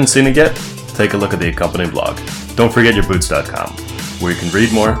 If you haven't seen it yet, take a look at the accompanying blog. Don't forget yourboots.com, where you can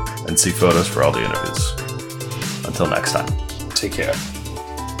read more and see photos for all the interviews. Until next time, take care.